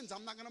other sins.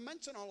 I'm not going to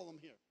mention all of them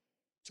here.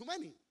 Too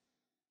many.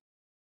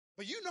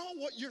 But you know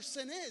what your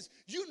sin is.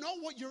 You know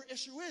what your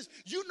issue is.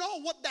 You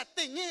know what that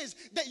thing is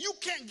that you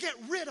can't get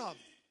rid of.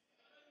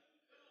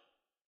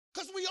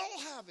 Because we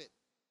all have it.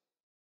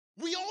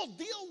 We all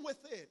deal with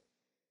it.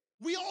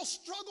 We all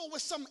struggle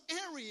with some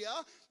area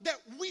that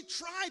we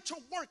try to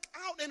work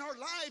out in our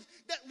lives,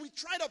 that we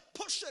try to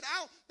push it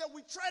out, that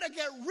we try to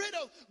get rid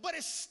of, but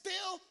it's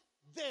still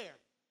there.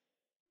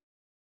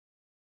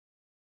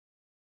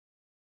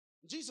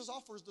 Jesus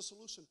offers the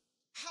solution.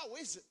 How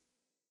is it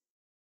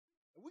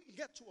that we can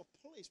get to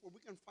a place where we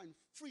can find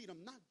freedom,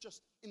 not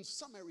just in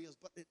some areas,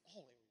 but in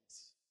all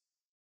areas?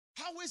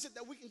 How is it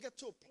that we can get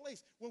to a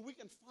place where we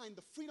can find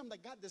the freedom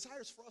that God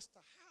desires for us to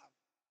have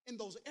in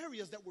those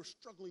areas that we're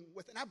struggling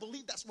with? And I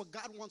believe that's what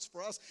God wants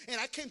for us.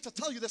 And I came to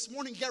tell you this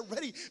morning, get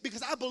ready,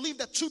 because I believe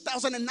that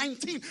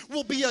 2019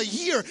 will be a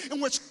year in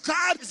which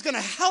God is going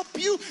to help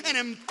you and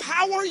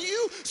empower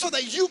you so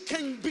that you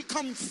can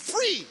become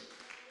free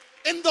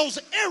in those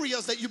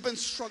areas that you've been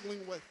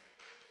struggling with.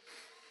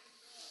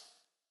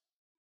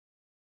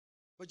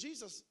 But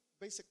Jesus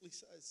basically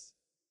says,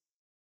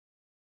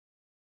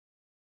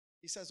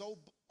 he says, "Oh,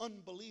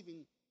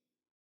 unbelieving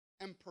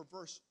and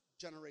perverse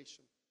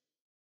generation."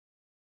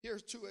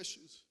 Here's two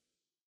issues,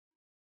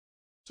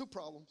 two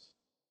problems,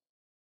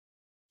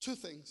 two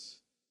things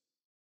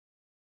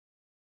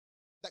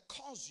that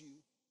cause you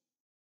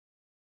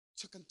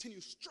to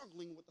continue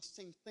struggling with the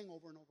same thing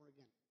over and over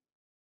again.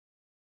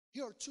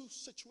 Here are two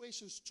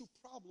situations, two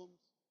problems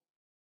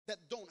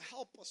that don't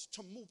help us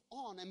to move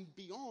on and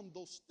beyond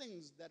those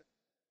things that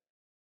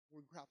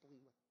we're grappling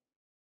with.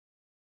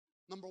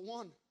 Number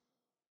one,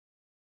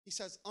 he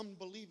says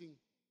unbelieving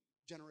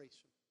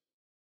generation.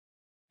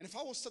 And if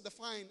I was to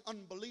define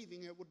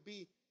unbelieving, it would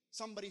be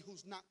somebody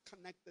who's not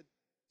connected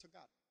to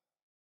God.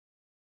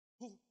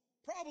 Who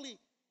probably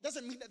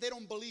doesn't mean that they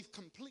don't believe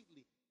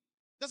completely.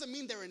 Doesn't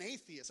mean they're an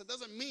atheist. It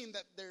doesn't mean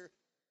that they're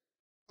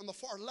on the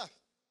far left.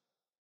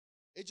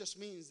 It just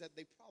means that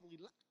they probably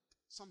lack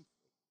some faith.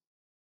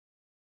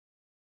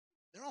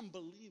 They're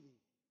unbelieving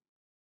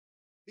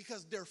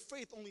because their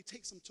faith only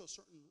takes them to a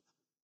certain level.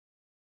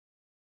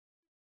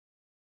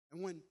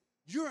 And when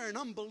you're an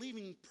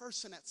unbelieving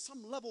person at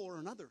some level or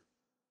another,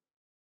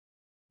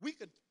 we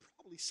could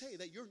probably say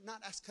that you're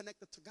not as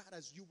connected to God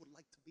as you would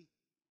like to be.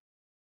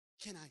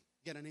 Can I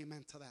get an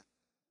amen to that?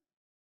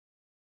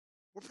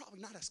 We're probably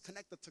not as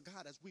connected to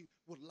God as we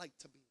would like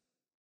to be.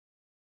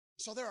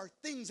 So there are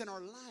things in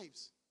our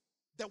lives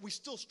that we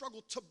still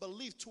struggle to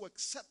believe, to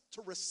accept,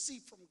 to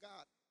receive from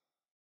God.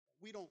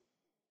 We don't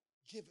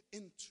give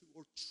into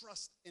or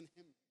trust in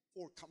him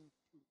for completely.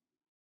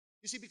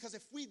 You see, because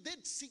if we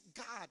did seek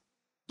God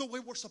the way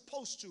we're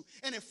supposed to,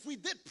 and if we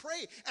did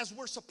pray as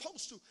we're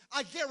supposed to,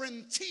 I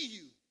guarantee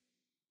you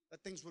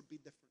that things would be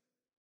different.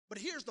 But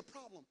here's the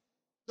problem.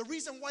 The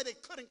reason why they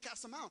couldn't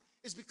cast them out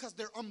is because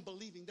they're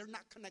unbelieving. They're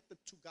not connected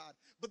to God.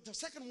 But the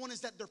second one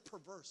is that they're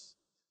perverse.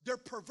 They're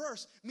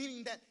perverse,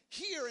 meaning that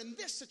here in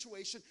this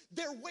situation,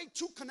 they're way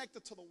too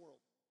connected to the world.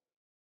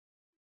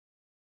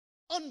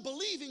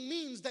 Unbelieving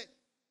means that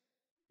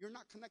you're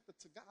not connected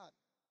to God.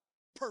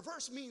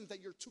 Perverse means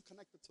that you're too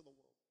connected to the world.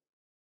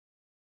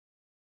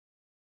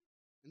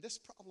 And this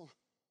problem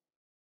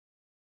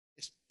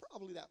is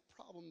probably that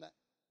problem that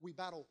we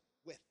battle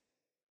with.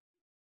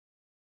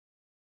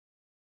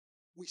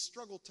 We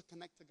struggle to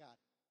connect to God,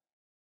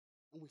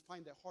 and we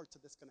find it hard to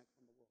disconnect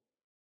from the world.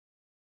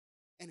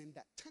 And in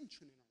that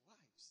tension in our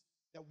lives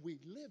that we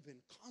live in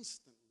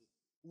constantly,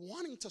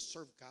 wanting to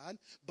serve God,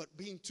 but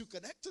being too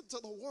connected to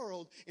the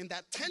world, in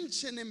that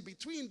tension in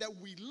between that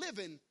we live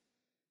in,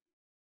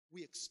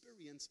 we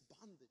experience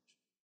bondage.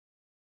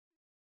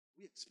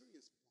 We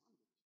experience bondage.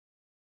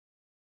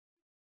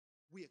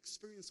 We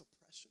experience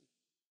oppression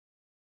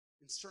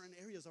in certain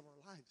areas of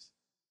our lives.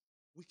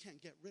 We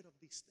can't get rid of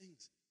these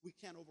things. We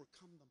can't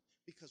overcome them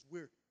because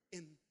we're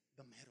in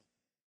the middle.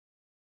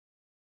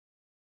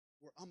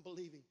 We're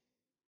unbelieving.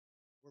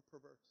 We're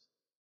perverse.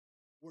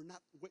 We're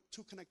not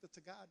too connected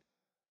to God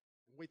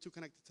and way too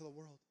connected to the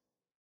world.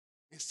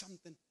 And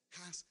something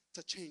has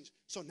to change.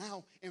 So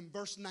now in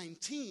verse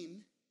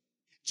 19,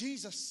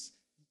 Jesus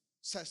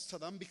says to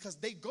them, because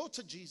they go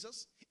to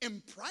Jesus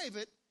in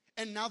private,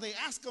 and now they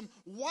ask him,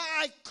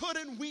 why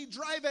couldn't we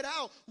drive it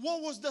out?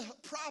 What was the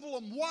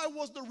problem? Why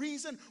was the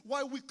reason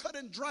why we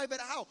couldn't drive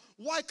it out?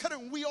 Why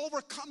couldn't we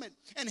overcome it?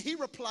 And he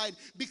replied,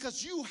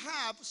 because you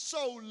have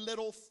so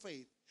little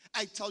faith.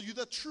 I tell you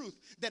the truth,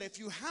 that if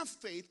you have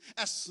faith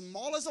as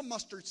small as a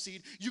mustard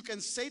seed, you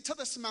can say to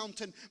this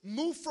mountain,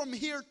 move from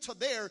here to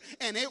there,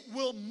 and it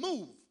will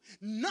move.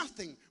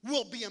 nothing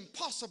will be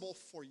impossible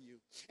for you.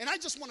 And I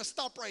just want to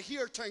stop right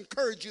here to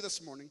encourage you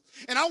this morning.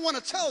 And I want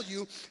to tell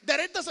you that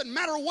it doesn't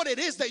matter what it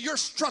is that you're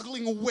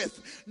struggling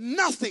with.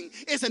 Nothing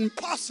is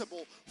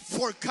impossible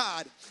for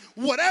God.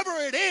 Whatever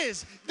it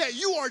is that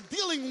you are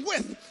dealing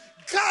with,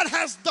 God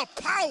has the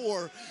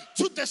power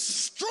to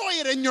destroy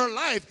it in your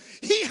life.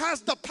 He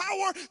has the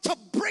power to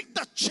break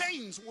the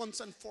chains once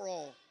and for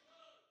all.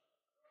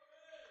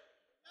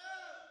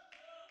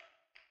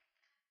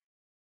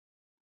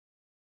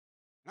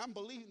 And I'm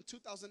believing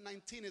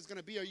 2019 is going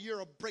to be a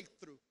year of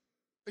breakthrough.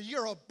 A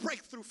year of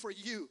breakthrough for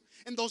you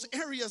in those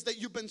areas that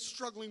you've been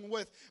struggling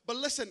with. But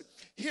listen,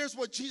 here's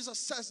what Jesus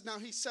says now.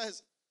 He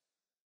says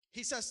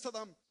to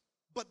them,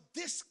 but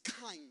this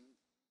kind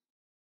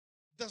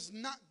does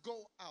not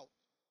go out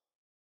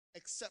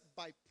except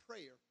by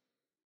prayer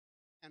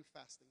and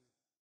fasting.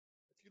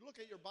 If you look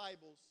at your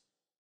Bibles,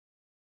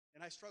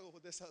 and I struggled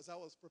with this as I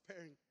was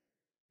preparing,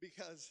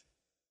 because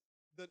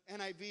the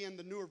NIV and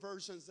the newer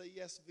versions, the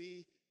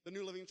ESV, the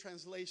New Living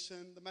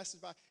Translation, the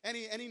Message Bible,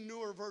 any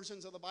newer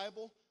versions of the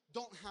Bible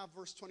don't have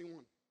verse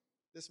 21,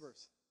 this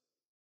verse.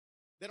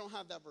 They don't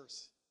have that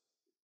verse.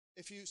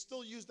 If you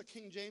still use the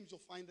King James, you'll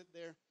find it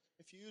there.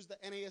 If you use the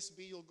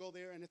NASB, you'll go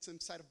there, and it's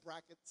inside of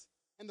brackets.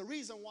 And the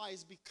reason why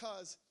is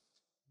because,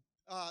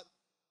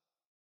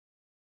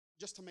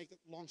 just to make it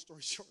long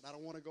story short, I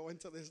don't want to go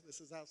into this. This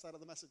is outside of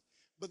the message.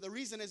 But the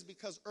reason is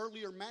because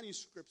earlier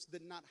manuscripts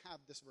did not have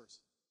this verse.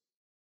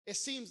 It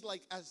seems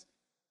like as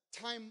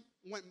time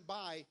went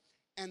by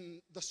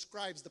and the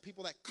scribes, the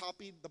people that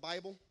copied the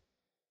Bible,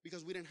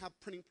 because we didn't have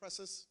printing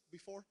presses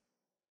before,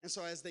 and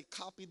so as they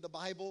copied the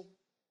Bible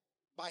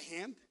by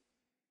hand,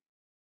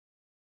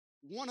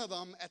 one of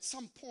them at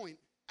some point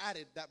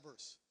added that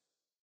verse.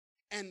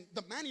 And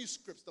the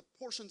manuscripts, the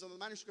portions of the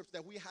manuscripts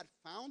that we had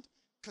found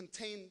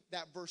contained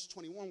that verse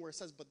 21 where it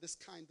says, but this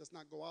kind does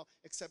not go out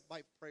except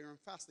by prayer and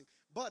fasting.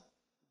 But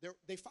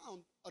they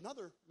found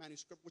another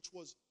manuscript which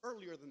was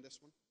earlier than this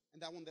one,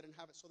 and that one didn't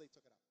have it, so they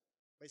took it out.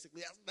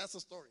 Basically, that's the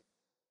story.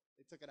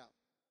 They took it out.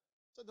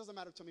 So it doesn't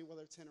matter to me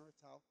whether it's in or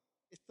it's out.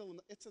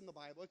 It's in the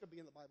Bible. It could be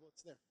in the Bible.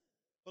 It's there.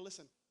 But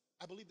listen,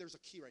 I believe there's a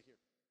key right here.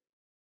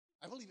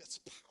 I believe it's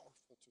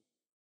powerful too.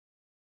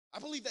 I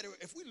believe that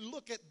if we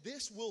look at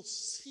this, we'll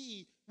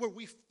see where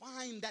we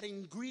find that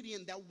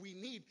ingredient that we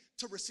need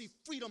to receive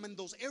freedom in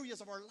those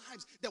areas of our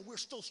lives that we're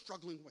still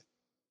struggling with.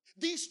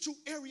 These two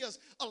areas,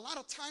 a lot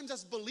of times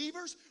as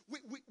believers,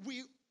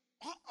 we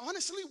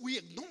honestly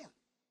ignore.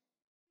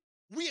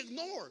 We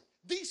ignore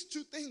these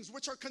two things,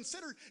 which are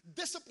considered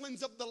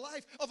disciplines of the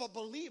life of a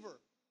believer.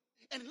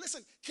 And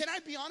listen, can I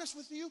be honest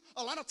with you?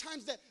 A lot of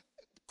times that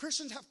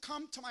Christians have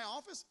come to my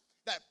office,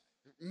 that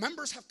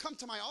members have come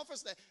to my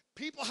office, that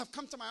people have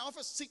come to my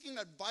office seeking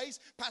advice.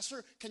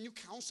 Pastor, can you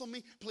counsel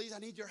me? Please, I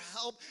need your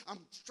help. I'm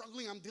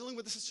struggling. I'm dealing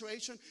with the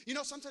situation. You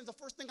know, sometimes the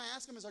first thing I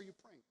ask them is, are you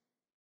praying?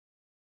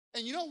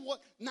 And you know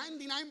what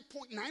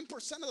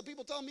 99.9% of the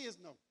people tell me is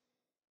no.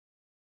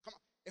 Come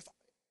on.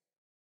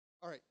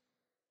 All right.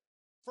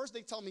 First,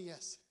 they tell me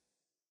yes.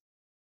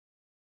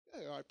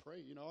 Yeah, I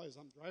pray, as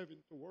I'm driving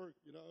to work,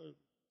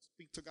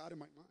 speak to God in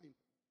my mind.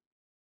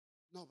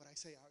 No, but I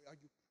say, are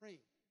you praying?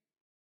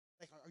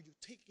 Like, are you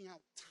taking out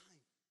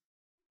time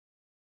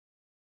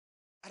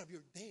out of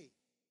your day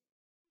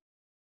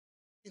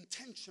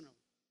intentionally?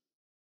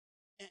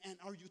 And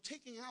are you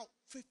taking out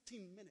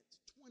 15 minutes,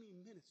 20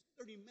 minutes,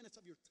 30 minutes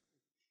of your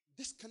time,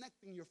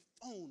 disconnecting your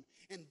phone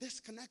and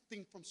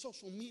disconnecting from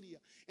social media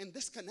and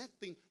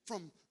disconnecting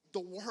from the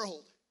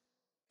world?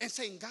 And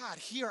saying, God,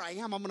 here I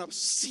am. I'm going to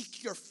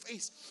seek your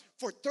face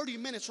for 30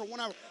 minutes or 1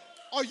 hour.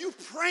 Are you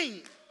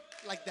praying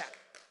like that?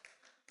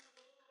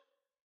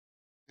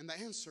 And the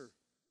answer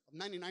of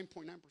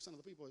 99.9% of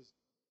the people is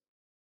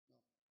no.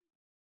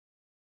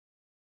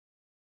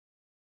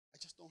 I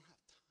just don't have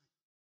time.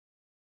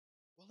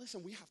 Well,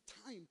 listen, we have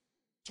time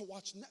to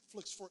watch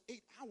Netflix for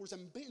 8 hours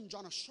and binge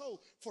on a show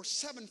for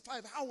 5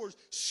 hours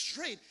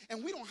straight.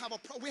 And we don't have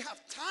we have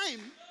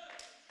time.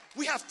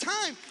 We have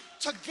time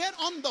to get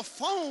on the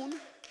phone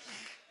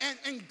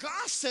and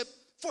gossip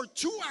for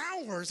 2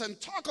 hours and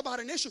talk about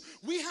an issue.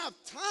 We have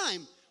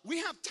time. We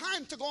have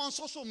time to go on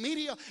social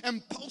media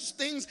and post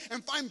things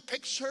and find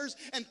pictures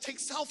and take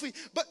selfies,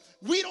 but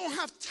we don't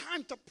have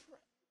time to pray.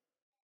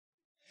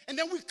 And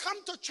then we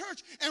come to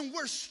church and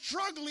we're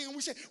struggling, and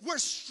we say, we're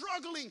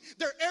struggling.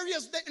 There are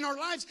areas in our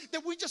lives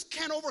that we just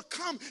can't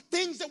overcome,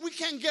 things that we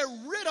can't get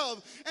rid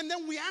of. And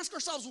then we ask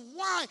ourselves,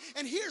 why?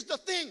 And here's the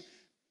thing,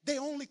 they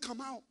only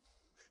come out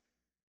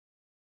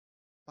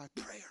by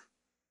prayer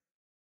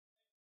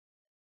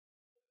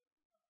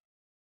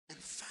and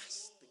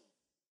fasting.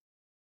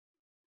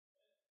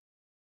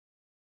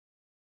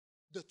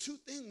 The two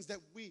things that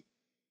we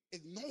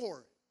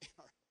ignore in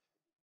our,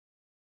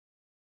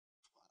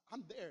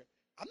 I'm there.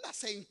 I'm not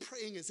saying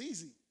praying is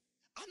easy.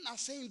 I'm not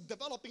saying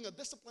developing a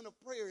discipline of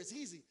prayer is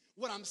easy.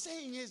 What I'm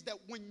saying is that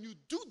when you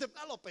do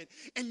develop it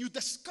and you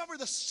discover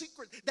the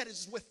secret that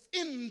is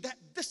within that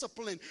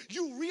discipline,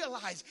 you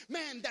realize,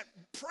 man, that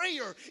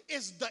prayer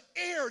is the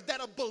air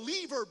that a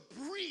believer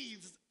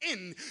breathes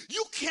in.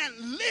 You can't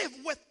live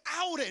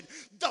without it.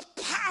 The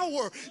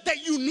power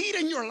that you need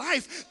in your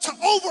life to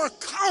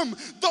overcome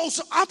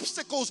those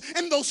obstacles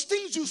and those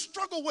things you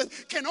struggle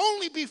with can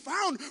only be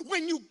found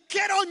when you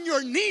get on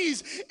your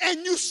knees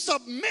and you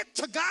submit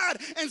to God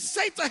and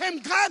say to him,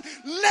 God,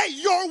 let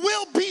your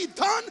will be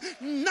done,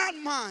 not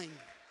mine.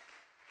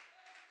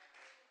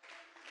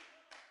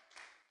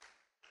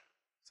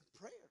 It's a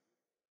prayer.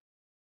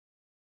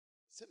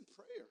 It's in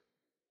prayer.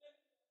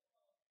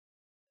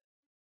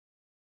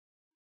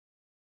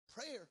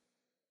 Prayer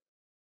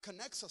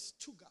connects us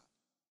to God.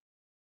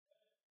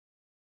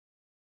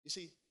 You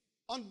see,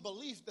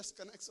 unbelief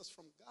disconnects us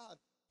from God.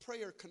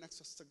 Prayer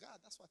connects us to God.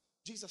 That's why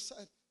Jesus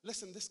said,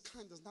 listen, this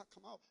kind does not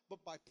come out but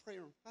by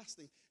prayer and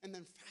fasting. And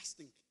then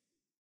fasting.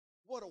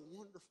 What a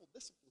wonderful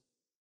discipline.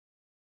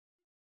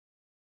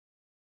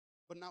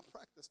 But not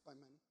practiced by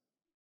many.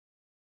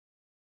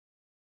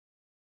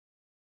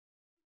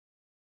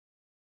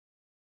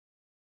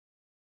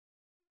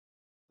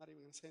 Not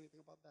even going to say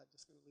anything about that.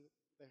 Just going to leave it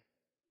there.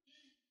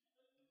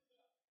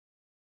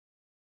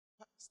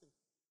 Fasting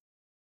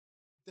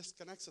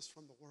disconnects us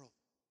from the world.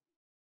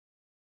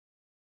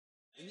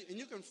 And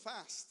you can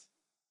fast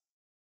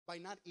by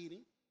not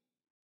eating.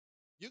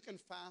 You can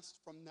fast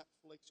from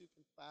Netflix. You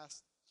can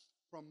fast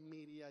from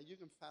media. You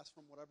can fast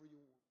from whatever you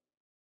want.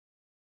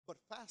 But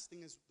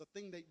fasting is the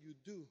thing that you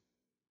do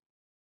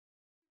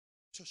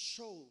to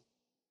show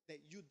that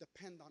you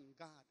depend on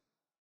God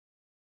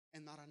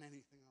and not on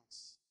anything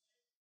else.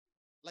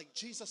 Like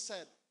Jesus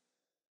said,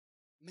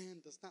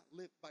 man does not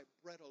live by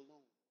bread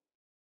alone,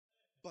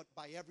 but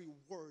by every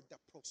word that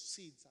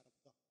proceeds out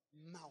of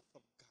the mouth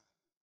of God.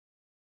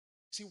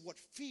 See, what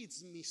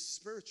feeds me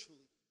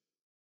spiritually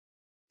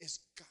is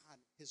God,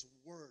 his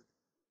word,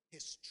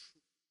 his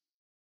truth.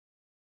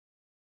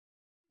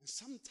 And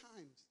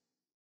sometimes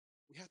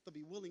we have to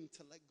be willing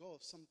to let go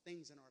of some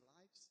things in our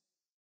lives.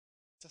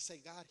 To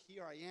say, God,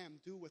 here I am,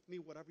 do with me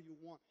whatever you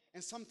want.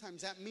 And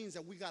sometimes that means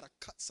that we got to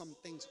cut some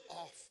things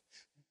off.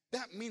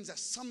 That means that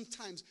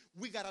sometimes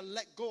we got to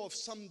let go of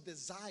some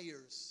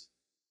desires,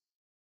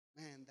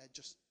 man, that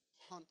just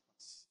haunt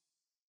us,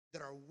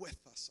 that are with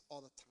us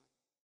all the time.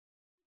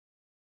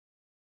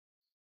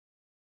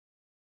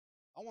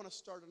 I want to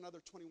start another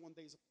 21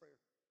 days of prayer.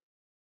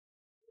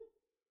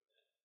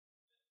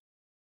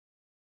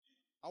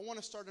 I want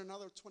to start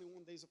another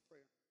 21 days of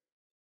prayer.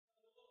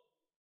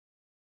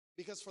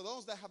 Because for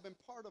those that have been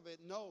part of it,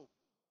 know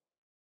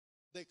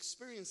the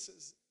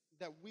experiences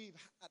that we've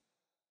had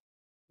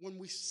when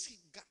we seek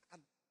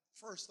God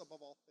first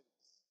above all things.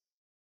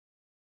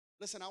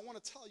 Listen, I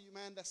want to tell you,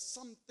 man, that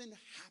something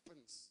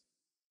happens.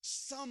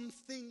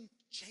 Something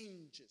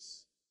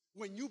changes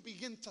when you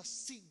begin to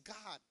seek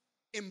God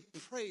in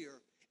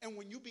prayer and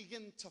when you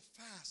begin to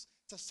fast,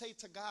 to say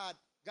to God,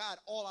 God,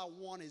 all I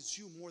want is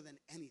you more than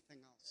anything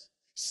else.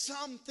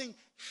 Something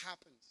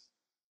happens.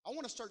 I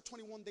want to start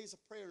 21 days of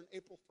prayer on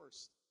April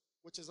 1st,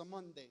 which is a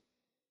Monday,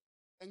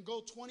 and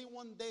go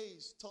 21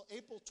 days till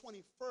April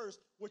 21st,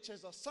 which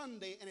is a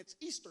Sunday, and it's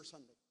Easter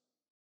Sunday.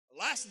 The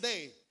last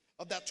day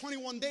of that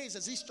 21 days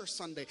is Easter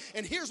Sunday.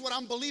 And here's what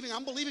I'm believing.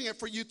 I'm believing it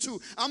for you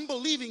too. I'm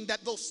believing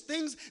that those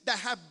things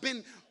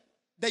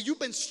that you've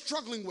been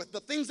struggling with, the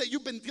things that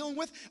you've been dealing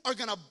with are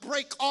going to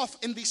break off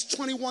in these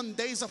 21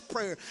 days of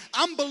prayer.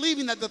 I'm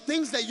believing that the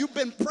things that you've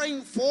been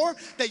praying for,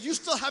 that you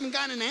still haven't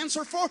gotten an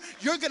answer for,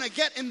 you're going to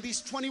get in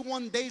these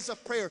 21 days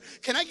of prayer.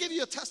 Can I give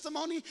you a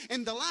testimony?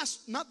 In the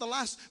last, not the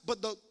last,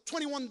 but the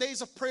 21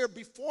 days of prayer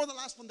before the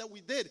last one that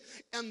we did,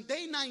 on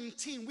day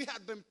 19, we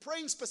had been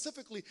praying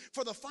specifically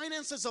for the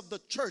finances of the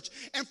church.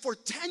 And for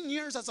 10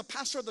 years as a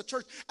pastor of the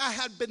church, I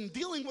had been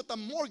dealing with a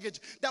mortgage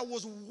that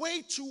was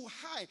way too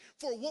high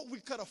for what we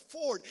could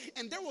afford.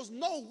 And there was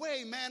no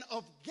way, man,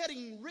 of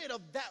getting rid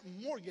of that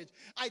mortgage.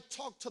 I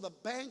talked to the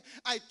bank,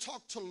 I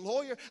talked to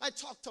lawyer, I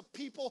talked to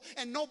people,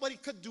 and nobody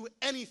could do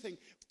anything.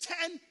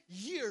 10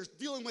 years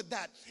dealing with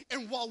that.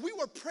 And while we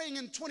were praying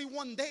in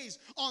 21 days,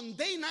 on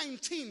day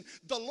 19,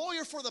 the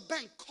lawyer for the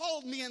bank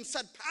called me and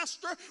said,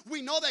 Pastor,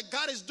 we know that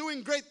God is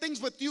doing great things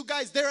with you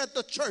guys there at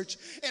the church.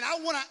 And I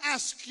want to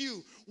ask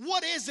you,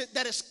 what is it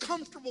that is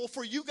comfortable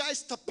for you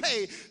guys to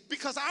pay?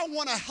 Because I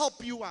want to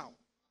help you out.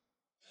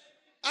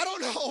 I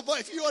don't know, but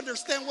if you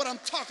understand what I'm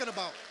talking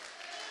about.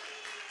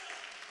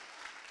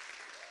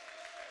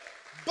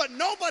 But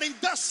nobody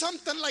does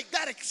something like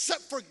that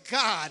except for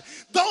God.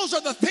 Those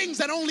are the things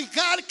that only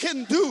God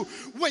can do.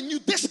 When you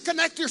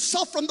disconnect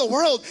yourself from the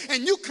world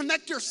and you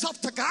connect yourself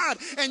to God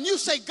and you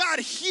say, God,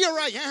 here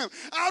I am.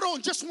 I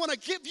don't just want to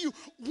give you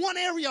one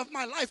area of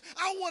my life.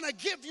 I want to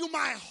give you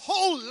my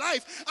whole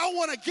life. I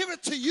want to give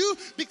it to you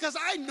because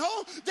I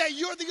know that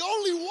you're the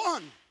only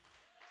one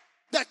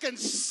that can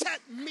set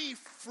me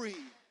free.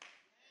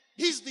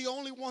 He's the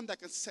only one that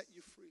can set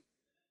you free.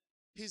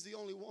 He's the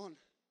only one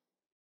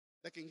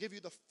that can give you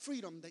the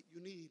freedom that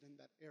you need in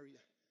that area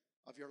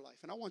of your life.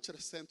 And I want you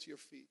to stand to your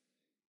feet.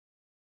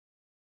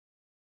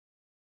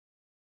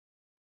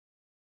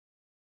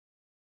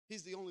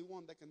 He's the only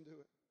one that can do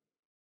it.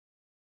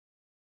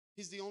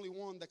 He's the only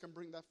one that can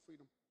bring that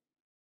freedom.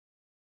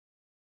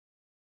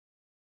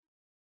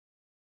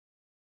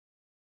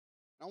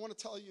 I want to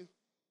tell you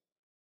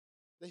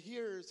that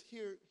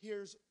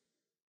here's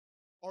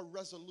our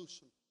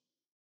resolution.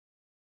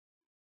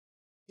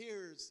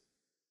 Here's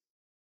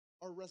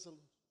our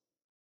resolution.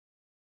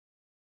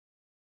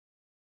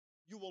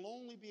 You will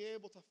only be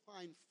able to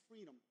find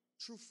freedom,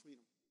 true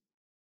freedom,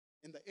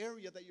 in the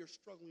area that you're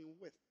struggling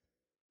with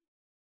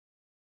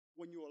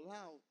when you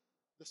allow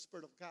the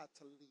Spirit of God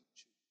to lead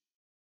you.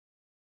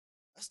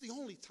 That's the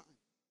only time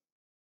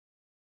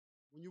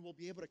when you will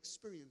be able to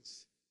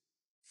experience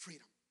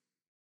freedom.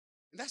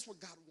 And that's what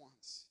God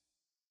wants,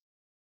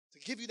 to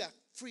give you that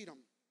freedom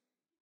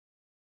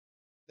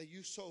that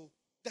you so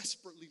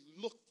desperately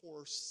look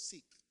for or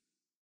seek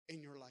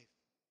in your life.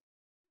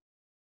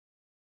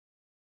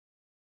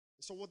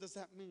 So what does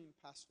that mean,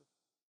 Pastor?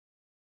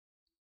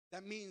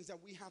 That means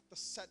that we have to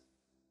set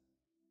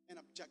an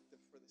objective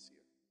for this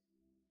year.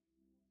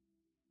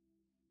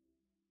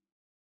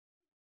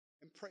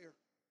 In prayer.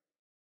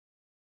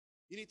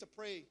 You need to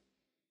pray.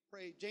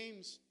 Pray.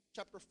 James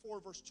chapter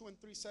 4, verse 2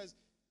 and 3 says,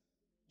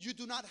 you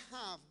do not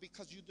have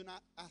because you do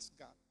not ask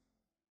God.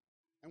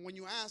 And when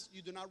you ask,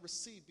 you do not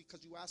receive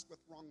because you ask with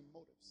wrong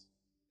motives,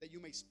 that you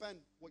may spend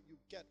what you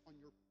get on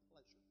your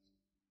pleasures.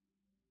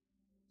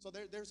 So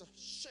there's a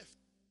shift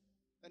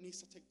that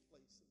needs to take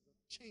place. There's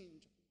a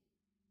change.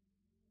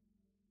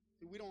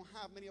 See,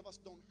 many of us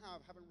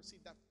haven't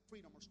received that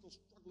freedom. We're still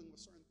struggling with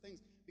certain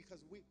things because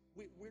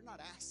we're not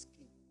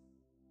asking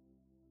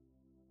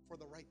for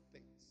the right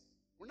things.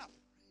 We're not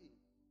praying.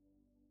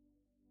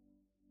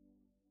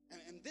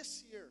 And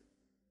this year,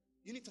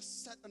 you need to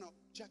set an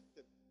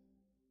objective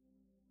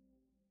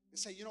and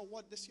say, you know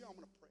what, this year I'm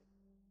going to pray.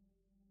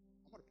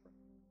 I'm going to pray.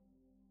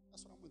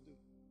 That's what I'm going to do.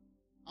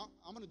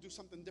 I'm going to do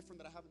something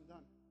different that I haven't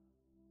done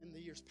in the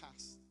years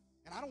past.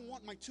 And I don't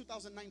want my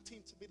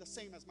 2019 to be the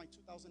same as my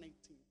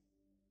 2018.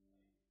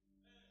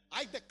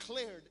 I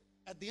declared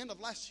at the end of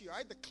last year,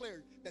 I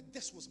declared that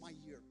this was my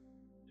year.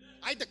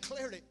 I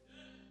declared it.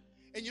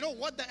 And you know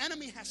what? The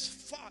enemy has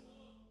fought.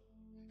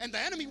 And the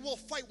enemy will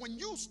fight. When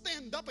you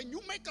stand up and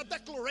you make a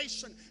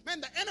declaration, man,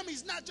 the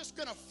enemy's not just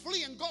going to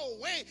flee and go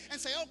away and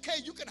say,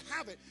 okay, you can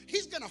have it.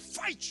 He's going to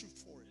fight you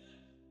for it.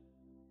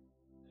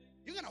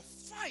 You're going to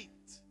fight.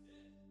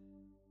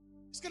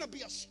 It's going to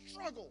be a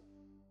struggle.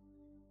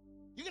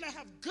 You're going to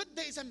have good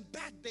days and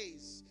bad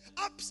days,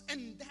 ups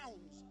and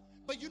downs.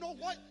 But you know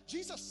what?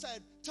 Jesus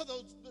said to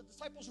the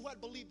disciples who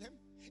had believed him,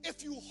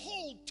 if you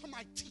hold to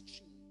my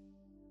teaching,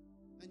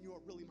 then you are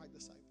really my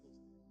disciples.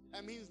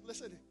 That means,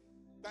 listen,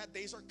 bad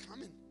days are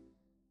coming.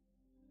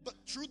 But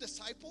true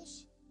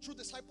disciples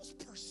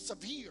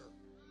persevere.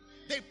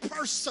 They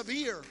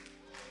persevere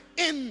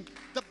in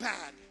the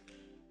bad.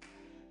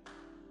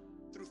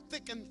 Through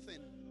thick and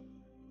thin.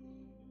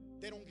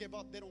 They don't give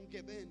up. They don't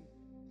give in.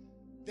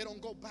 They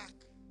don't go back.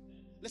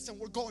 Listen,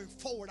 we're going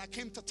forward. I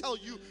came to tell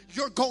you,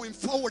 you're going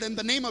forward in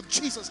the name of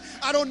Jesus.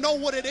 I don't know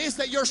what it is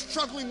that you're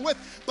struggling with,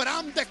 but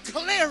I'm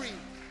declaring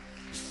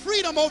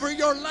freedom over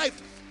your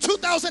life.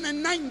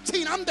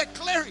 2019, I'm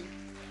declaring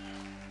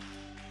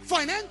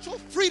financial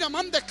freedom.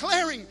 I'm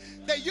declaring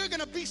that you're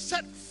going to be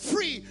set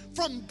free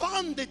from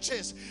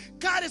bondages.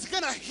 God is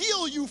going to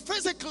heal you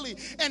physically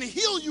and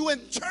heal you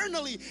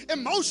internally,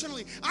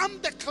 emotionally. I'm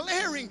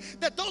declaring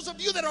that those of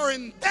you that are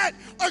in debt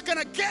are going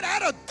to get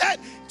out of debt.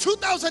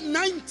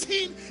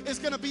 2019 is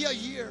going to be a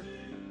year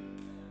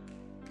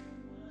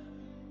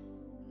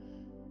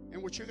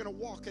in which you're going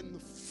to walk in the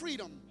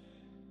freedom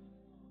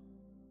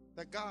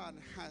that God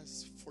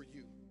has for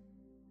you.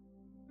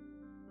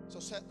 So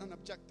set an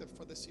objective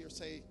for this year.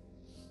 Say,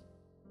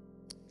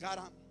 God,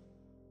 I'm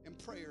in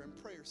prayer.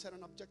 Set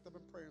an objective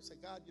in prayer and say,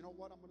 God, you know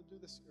what I'm going to do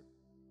this year?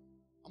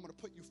 I'm going to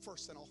put you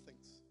first in all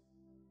things.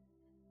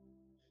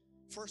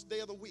 First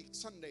day of the week,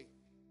 Sunday,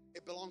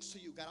 it belongs to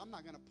you. God, I'm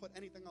not going to put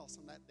anything else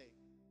on that day.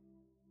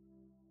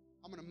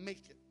 I'm going to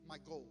make it my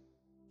goal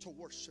to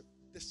worship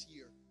this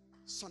year,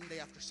 Sunday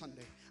after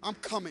Sunday. I'm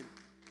coming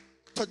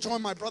to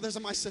join my brothers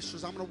and my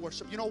sisters. I'm going to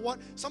worship. You know what?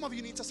 Some of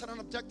you need to set an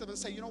objective and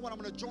say, you know what? I'm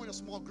going to join a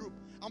small group.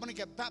 I'm going to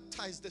get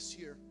baptized this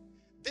year.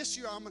 This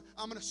year, I'm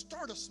going to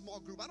start a small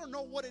group. I don't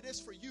know what it is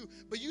for you,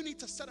 but you need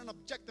to set an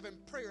objective in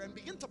prayer and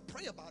begin to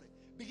pray about it.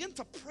 Begin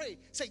to pray.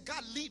 Say,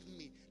 God, lead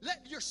me.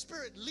 Let your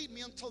spirit lead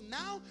me. Until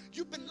now,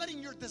 you've been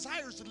letting your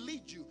desires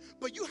lead you,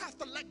 but you have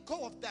to let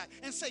go of that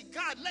and say,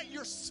 God, let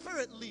your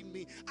spirit lead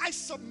me. I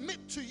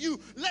submit to you.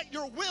 Let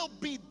your will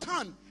be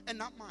done and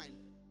not mine.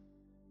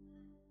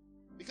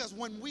 Because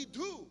when we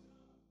do,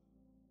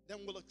 then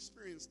we'll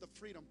experience the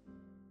freedom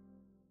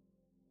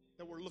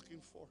that we're looking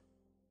for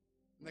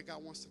and that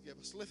God wants to give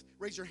us.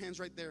 Raise your hands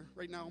right there.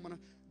 Right now, I'm going to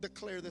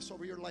declare this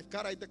over your life.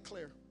 God, I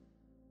declare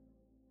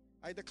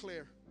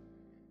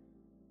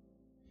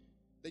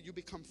that you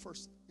become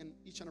first in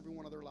each and every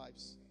one of their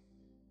lives.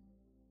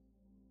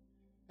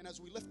 And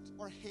as we lift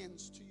our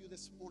hands to you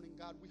this morning,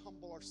 God, we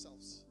humble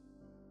ourselves.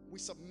 We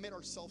submit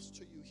ourselves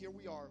to you. Here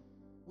we are.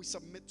 We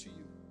submit to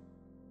you.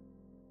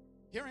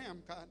 Here I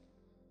am, God.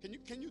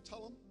 Can you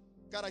tell him?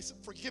 God,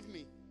 forgive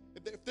me.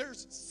 If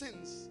there's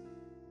sins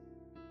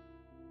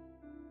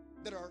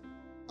that are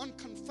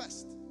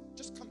unconfessed,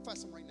 Just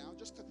confess them right now.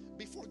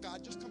 Before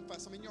God, just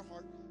confess them in your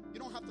heart.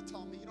 You don't have to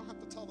tell me. You don't have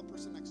to tell the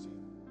person next to you.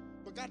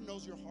 But God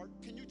knows your heart.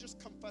 Can you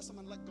just confess them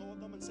and let go of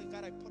them and say,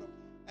 God, I put them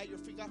at your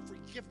feet. God,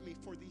 forgive me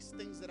for these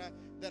things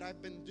that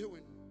I've been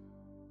doing.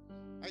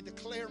 I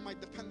declare my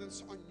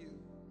dependence on you.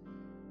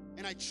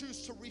 And I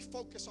choose to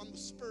refocus on the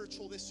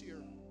spiritual this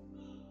year.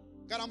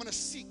 God, I'm going to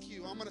seek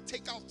you. I'm going to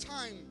take out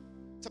time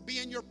to be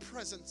in your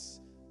presence.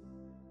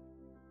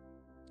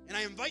 And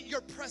I invite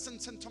your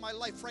presence into my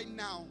life right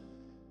now.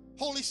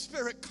 Holy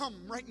Spirit, come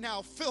right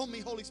now. Fill me,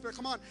 Holy Spirit.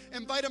 Come on,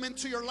 invite him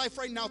into your life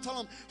right now. Tell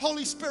him,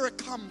 Holy Spirit,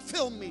 come,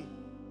 fill me.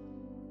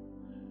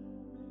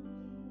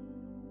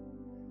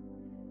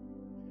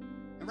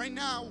 And right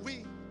now,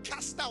 we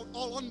cast out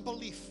all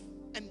unbelief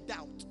and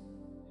doubt.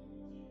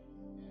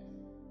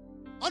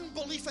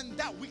 Unbelief and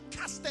doubt, we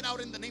cast it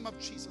out in the name of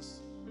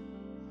Jesus.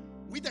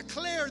 We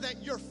declare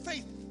that your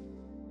faith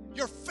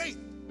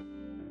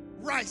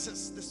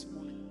rises this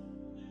morning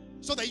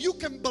so that you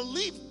can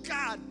believe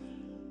God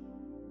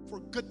for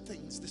good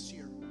things this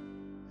year.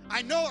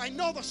 I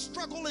know the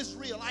struggle is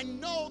real. I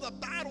know the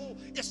battle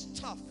is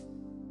tough.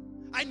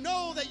 I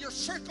know that your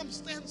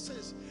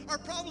circumstances are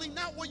probably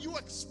not what you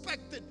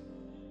expected.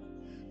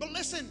 But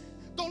listen,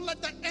 don't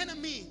let the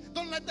enemy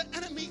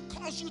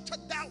cause you to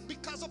doubt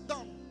because of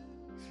them.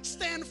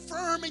 Stand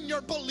firm in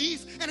your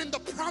belief and in the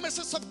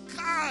promises of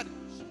God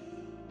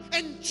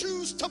and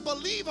choose to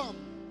believe them.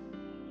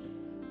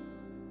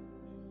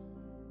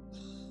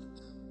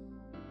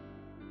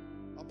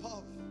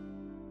 Above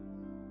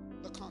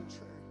the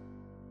contrary.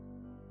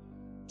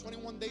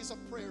 21 days of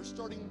prayer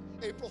starting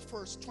April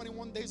 1st.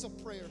 21 days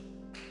of prayer.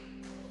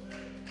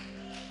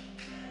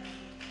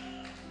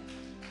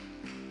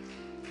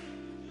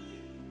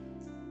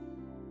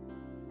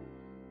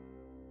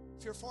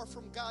 If you're far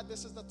from God,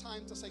 this is the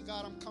time to say,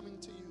 God, I'm coming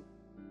to you.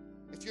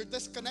 If you're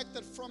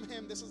disconnected from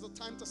him, this is the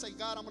time to say,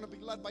 God, I'm going to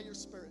be led by your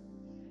Spirit.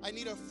 I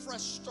need a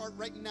fresh start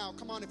right now.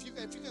 Come on, if you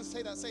can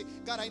say that, say,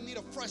 God, I need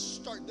a fresh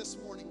start this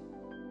morning.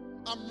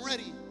 I'm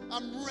ready.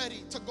 I'm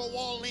ready to go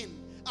all in.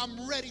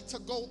 I'm ready to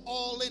go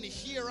all in.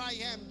 Here I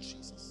am,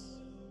 Jesus.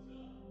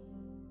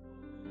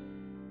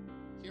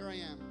 Here I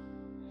am.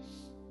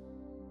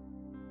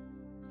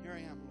 Here I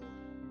am, Lord.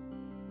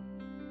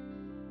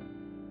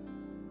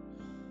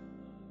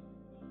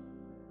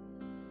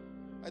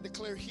 I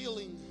declare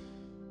healing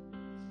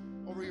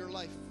over your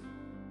life.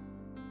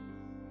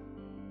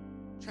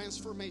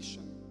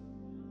 Transformation.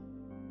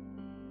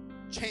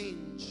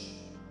 Change.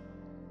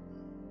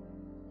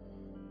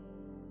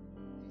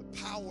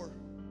 The power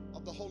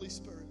of the Holy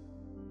Spirit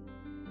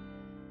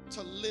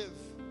to live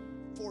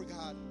for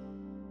God.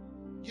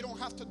 You don't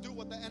have to do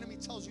what the enemy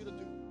tells you to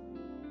do.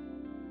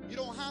 You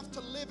don't have to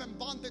live in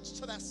bondage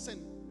to that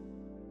sin.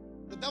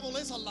 The devil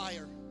is a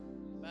liar.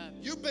 Amen.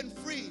 You've been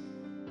freed.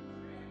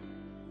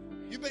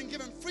 You've been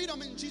given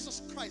freedom in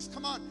Jesus Christ.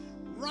 Come on,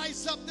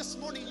 rise up this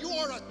morning. You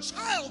are a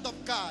child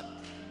of God.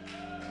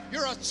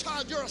 You're a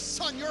child, you're a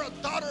son, you're a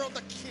daughter of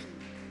the King.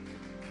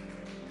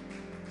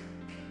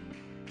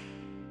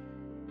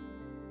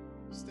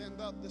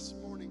 Stand up this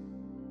morning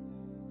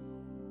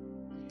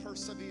and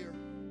persevere.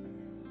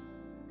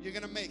 You're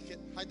going to make it.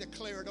 I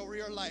declare it over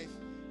your life.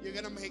 You're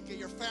going to make it.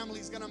 Your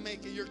family's going to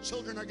make it. Your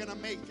children are going to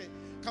make it.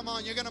 Come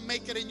on, you're going to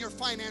make it in your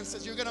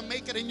finances. You're going to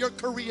make it in your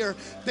career.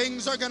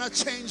 Things are going to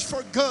change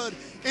for good.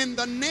 In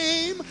the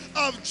name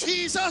of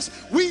Jesus,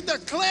 we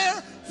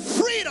declare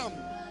freedom.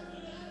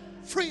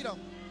 Freedom.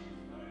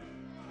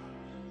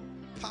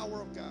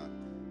 Power of God.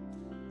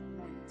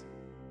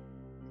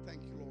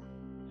 Thank you, Lord.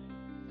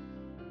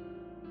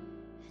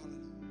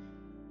 Hallelujah.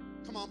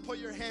 Come on, put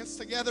your hands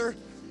together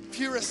if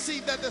you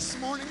received that this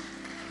morning.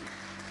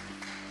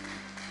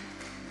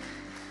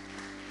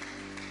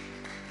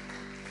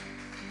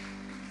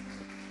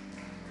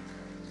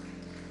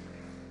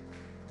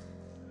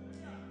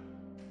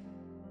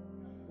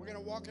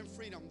 Walk in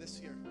freedom this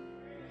year.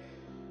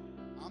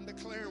 I'm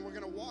declaring we're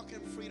going to walk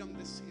in freedom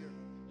this year.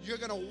 You're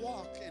going to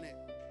walk in it.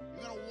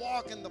 You're going to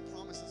walk in the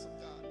promises of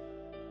God.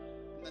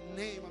 In the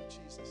name of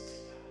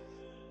Jesus.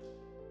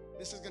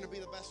 This is going to be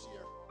the best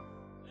year.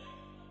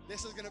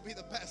 This is going to be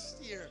the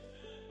best year.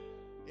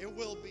 It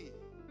will be.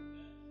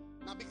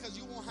 Not because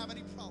you won't have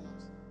any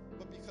problems,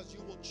 but because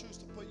you will choose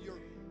to put your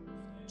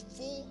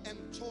full and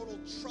total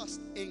trust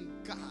in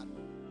God.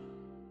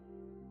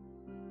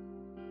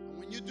 And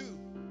when you do,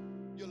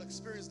 you'll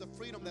experience the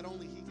freedom that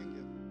only He can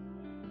give.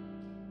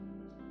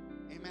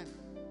 Amen.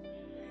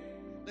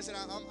 Listen,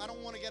 I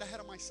don't want to get ahead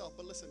of myself,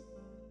 but listen.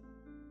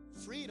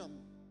 Freedom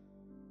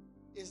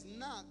is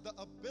not the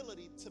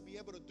ability to be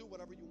able to do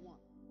whatever you want.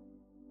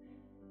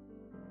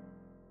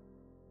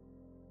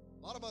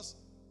 A lot of us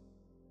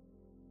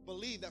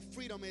believe that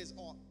freedom is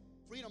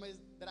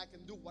that I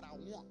can do what I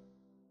want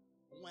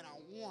when I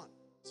want.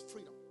 It's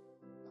freedom.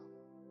 No.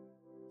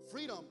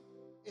 Freedom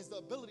is the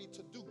ability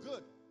to do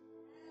good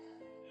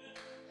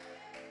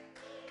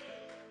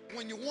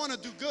when you want to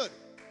do good,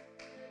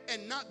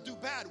 and not do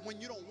bad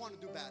when you don't want to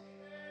do bad.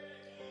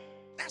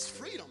 That's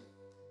freedom.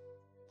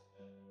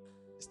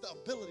 It's the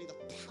ability, the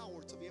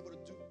power to be able to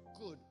do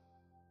good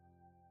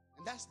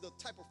And that's the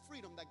type of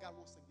freedom that God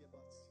wants to give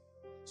us.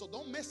 So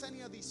don't miss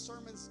any of these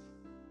sermons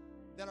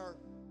that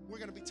we're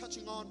going to be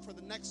touching on for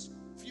the next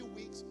few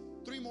weeks.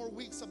 3 more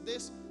weeks of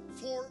this.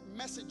 4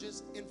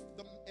 messages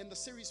in the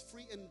series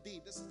Free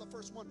Indeed. This is the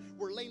first one.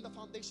 We're laying the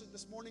foundation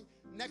this morning.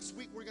 Next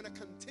week we're going to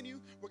continue.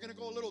 We're going to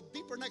go a little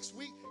deeper next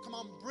week. Come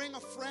on, bring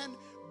a friend,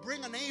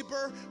 bring a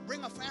neighbor,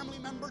 bring a family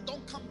member.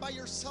 Don't come by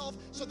yourself,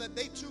 so that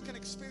they too can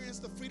experience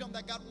the freedom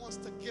that God wants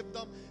to give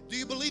them. Do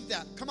you believe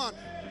that? Come on.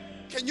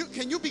 Can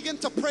you begin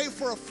to pray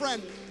for a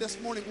friend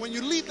this morning? When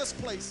you leave this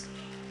place,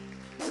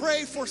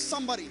 pray for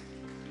somebody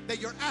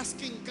that you're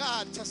asking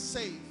God to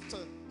save, to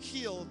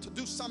heal, to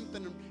do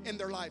something in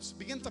their lives.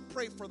 Begin to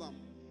pray for them.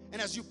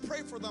 And as you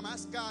pray for them,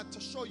 ask God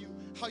to show you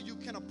how you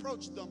can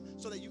approach them,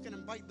 so that you can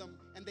invite them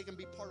and they can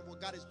be part of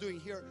what God is doing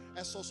here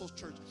at Soul Souls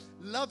Church.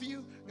 Love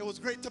you. It was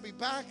great to be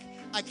back.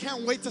 I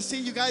can't wait to see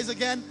you guys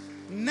again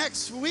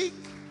next week.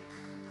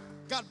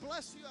 God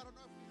bless you. I don't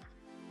know if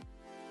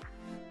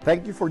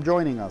Thank you for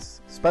joining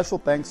us. Special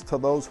thanks to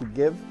those who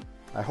give.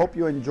 I hope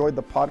you enjoyed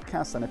the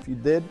podcast, and if you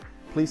did,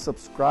 please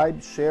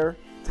subscribe, share,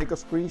 take a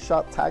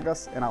screenshot, tag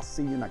us, and I'll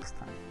see you next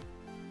time.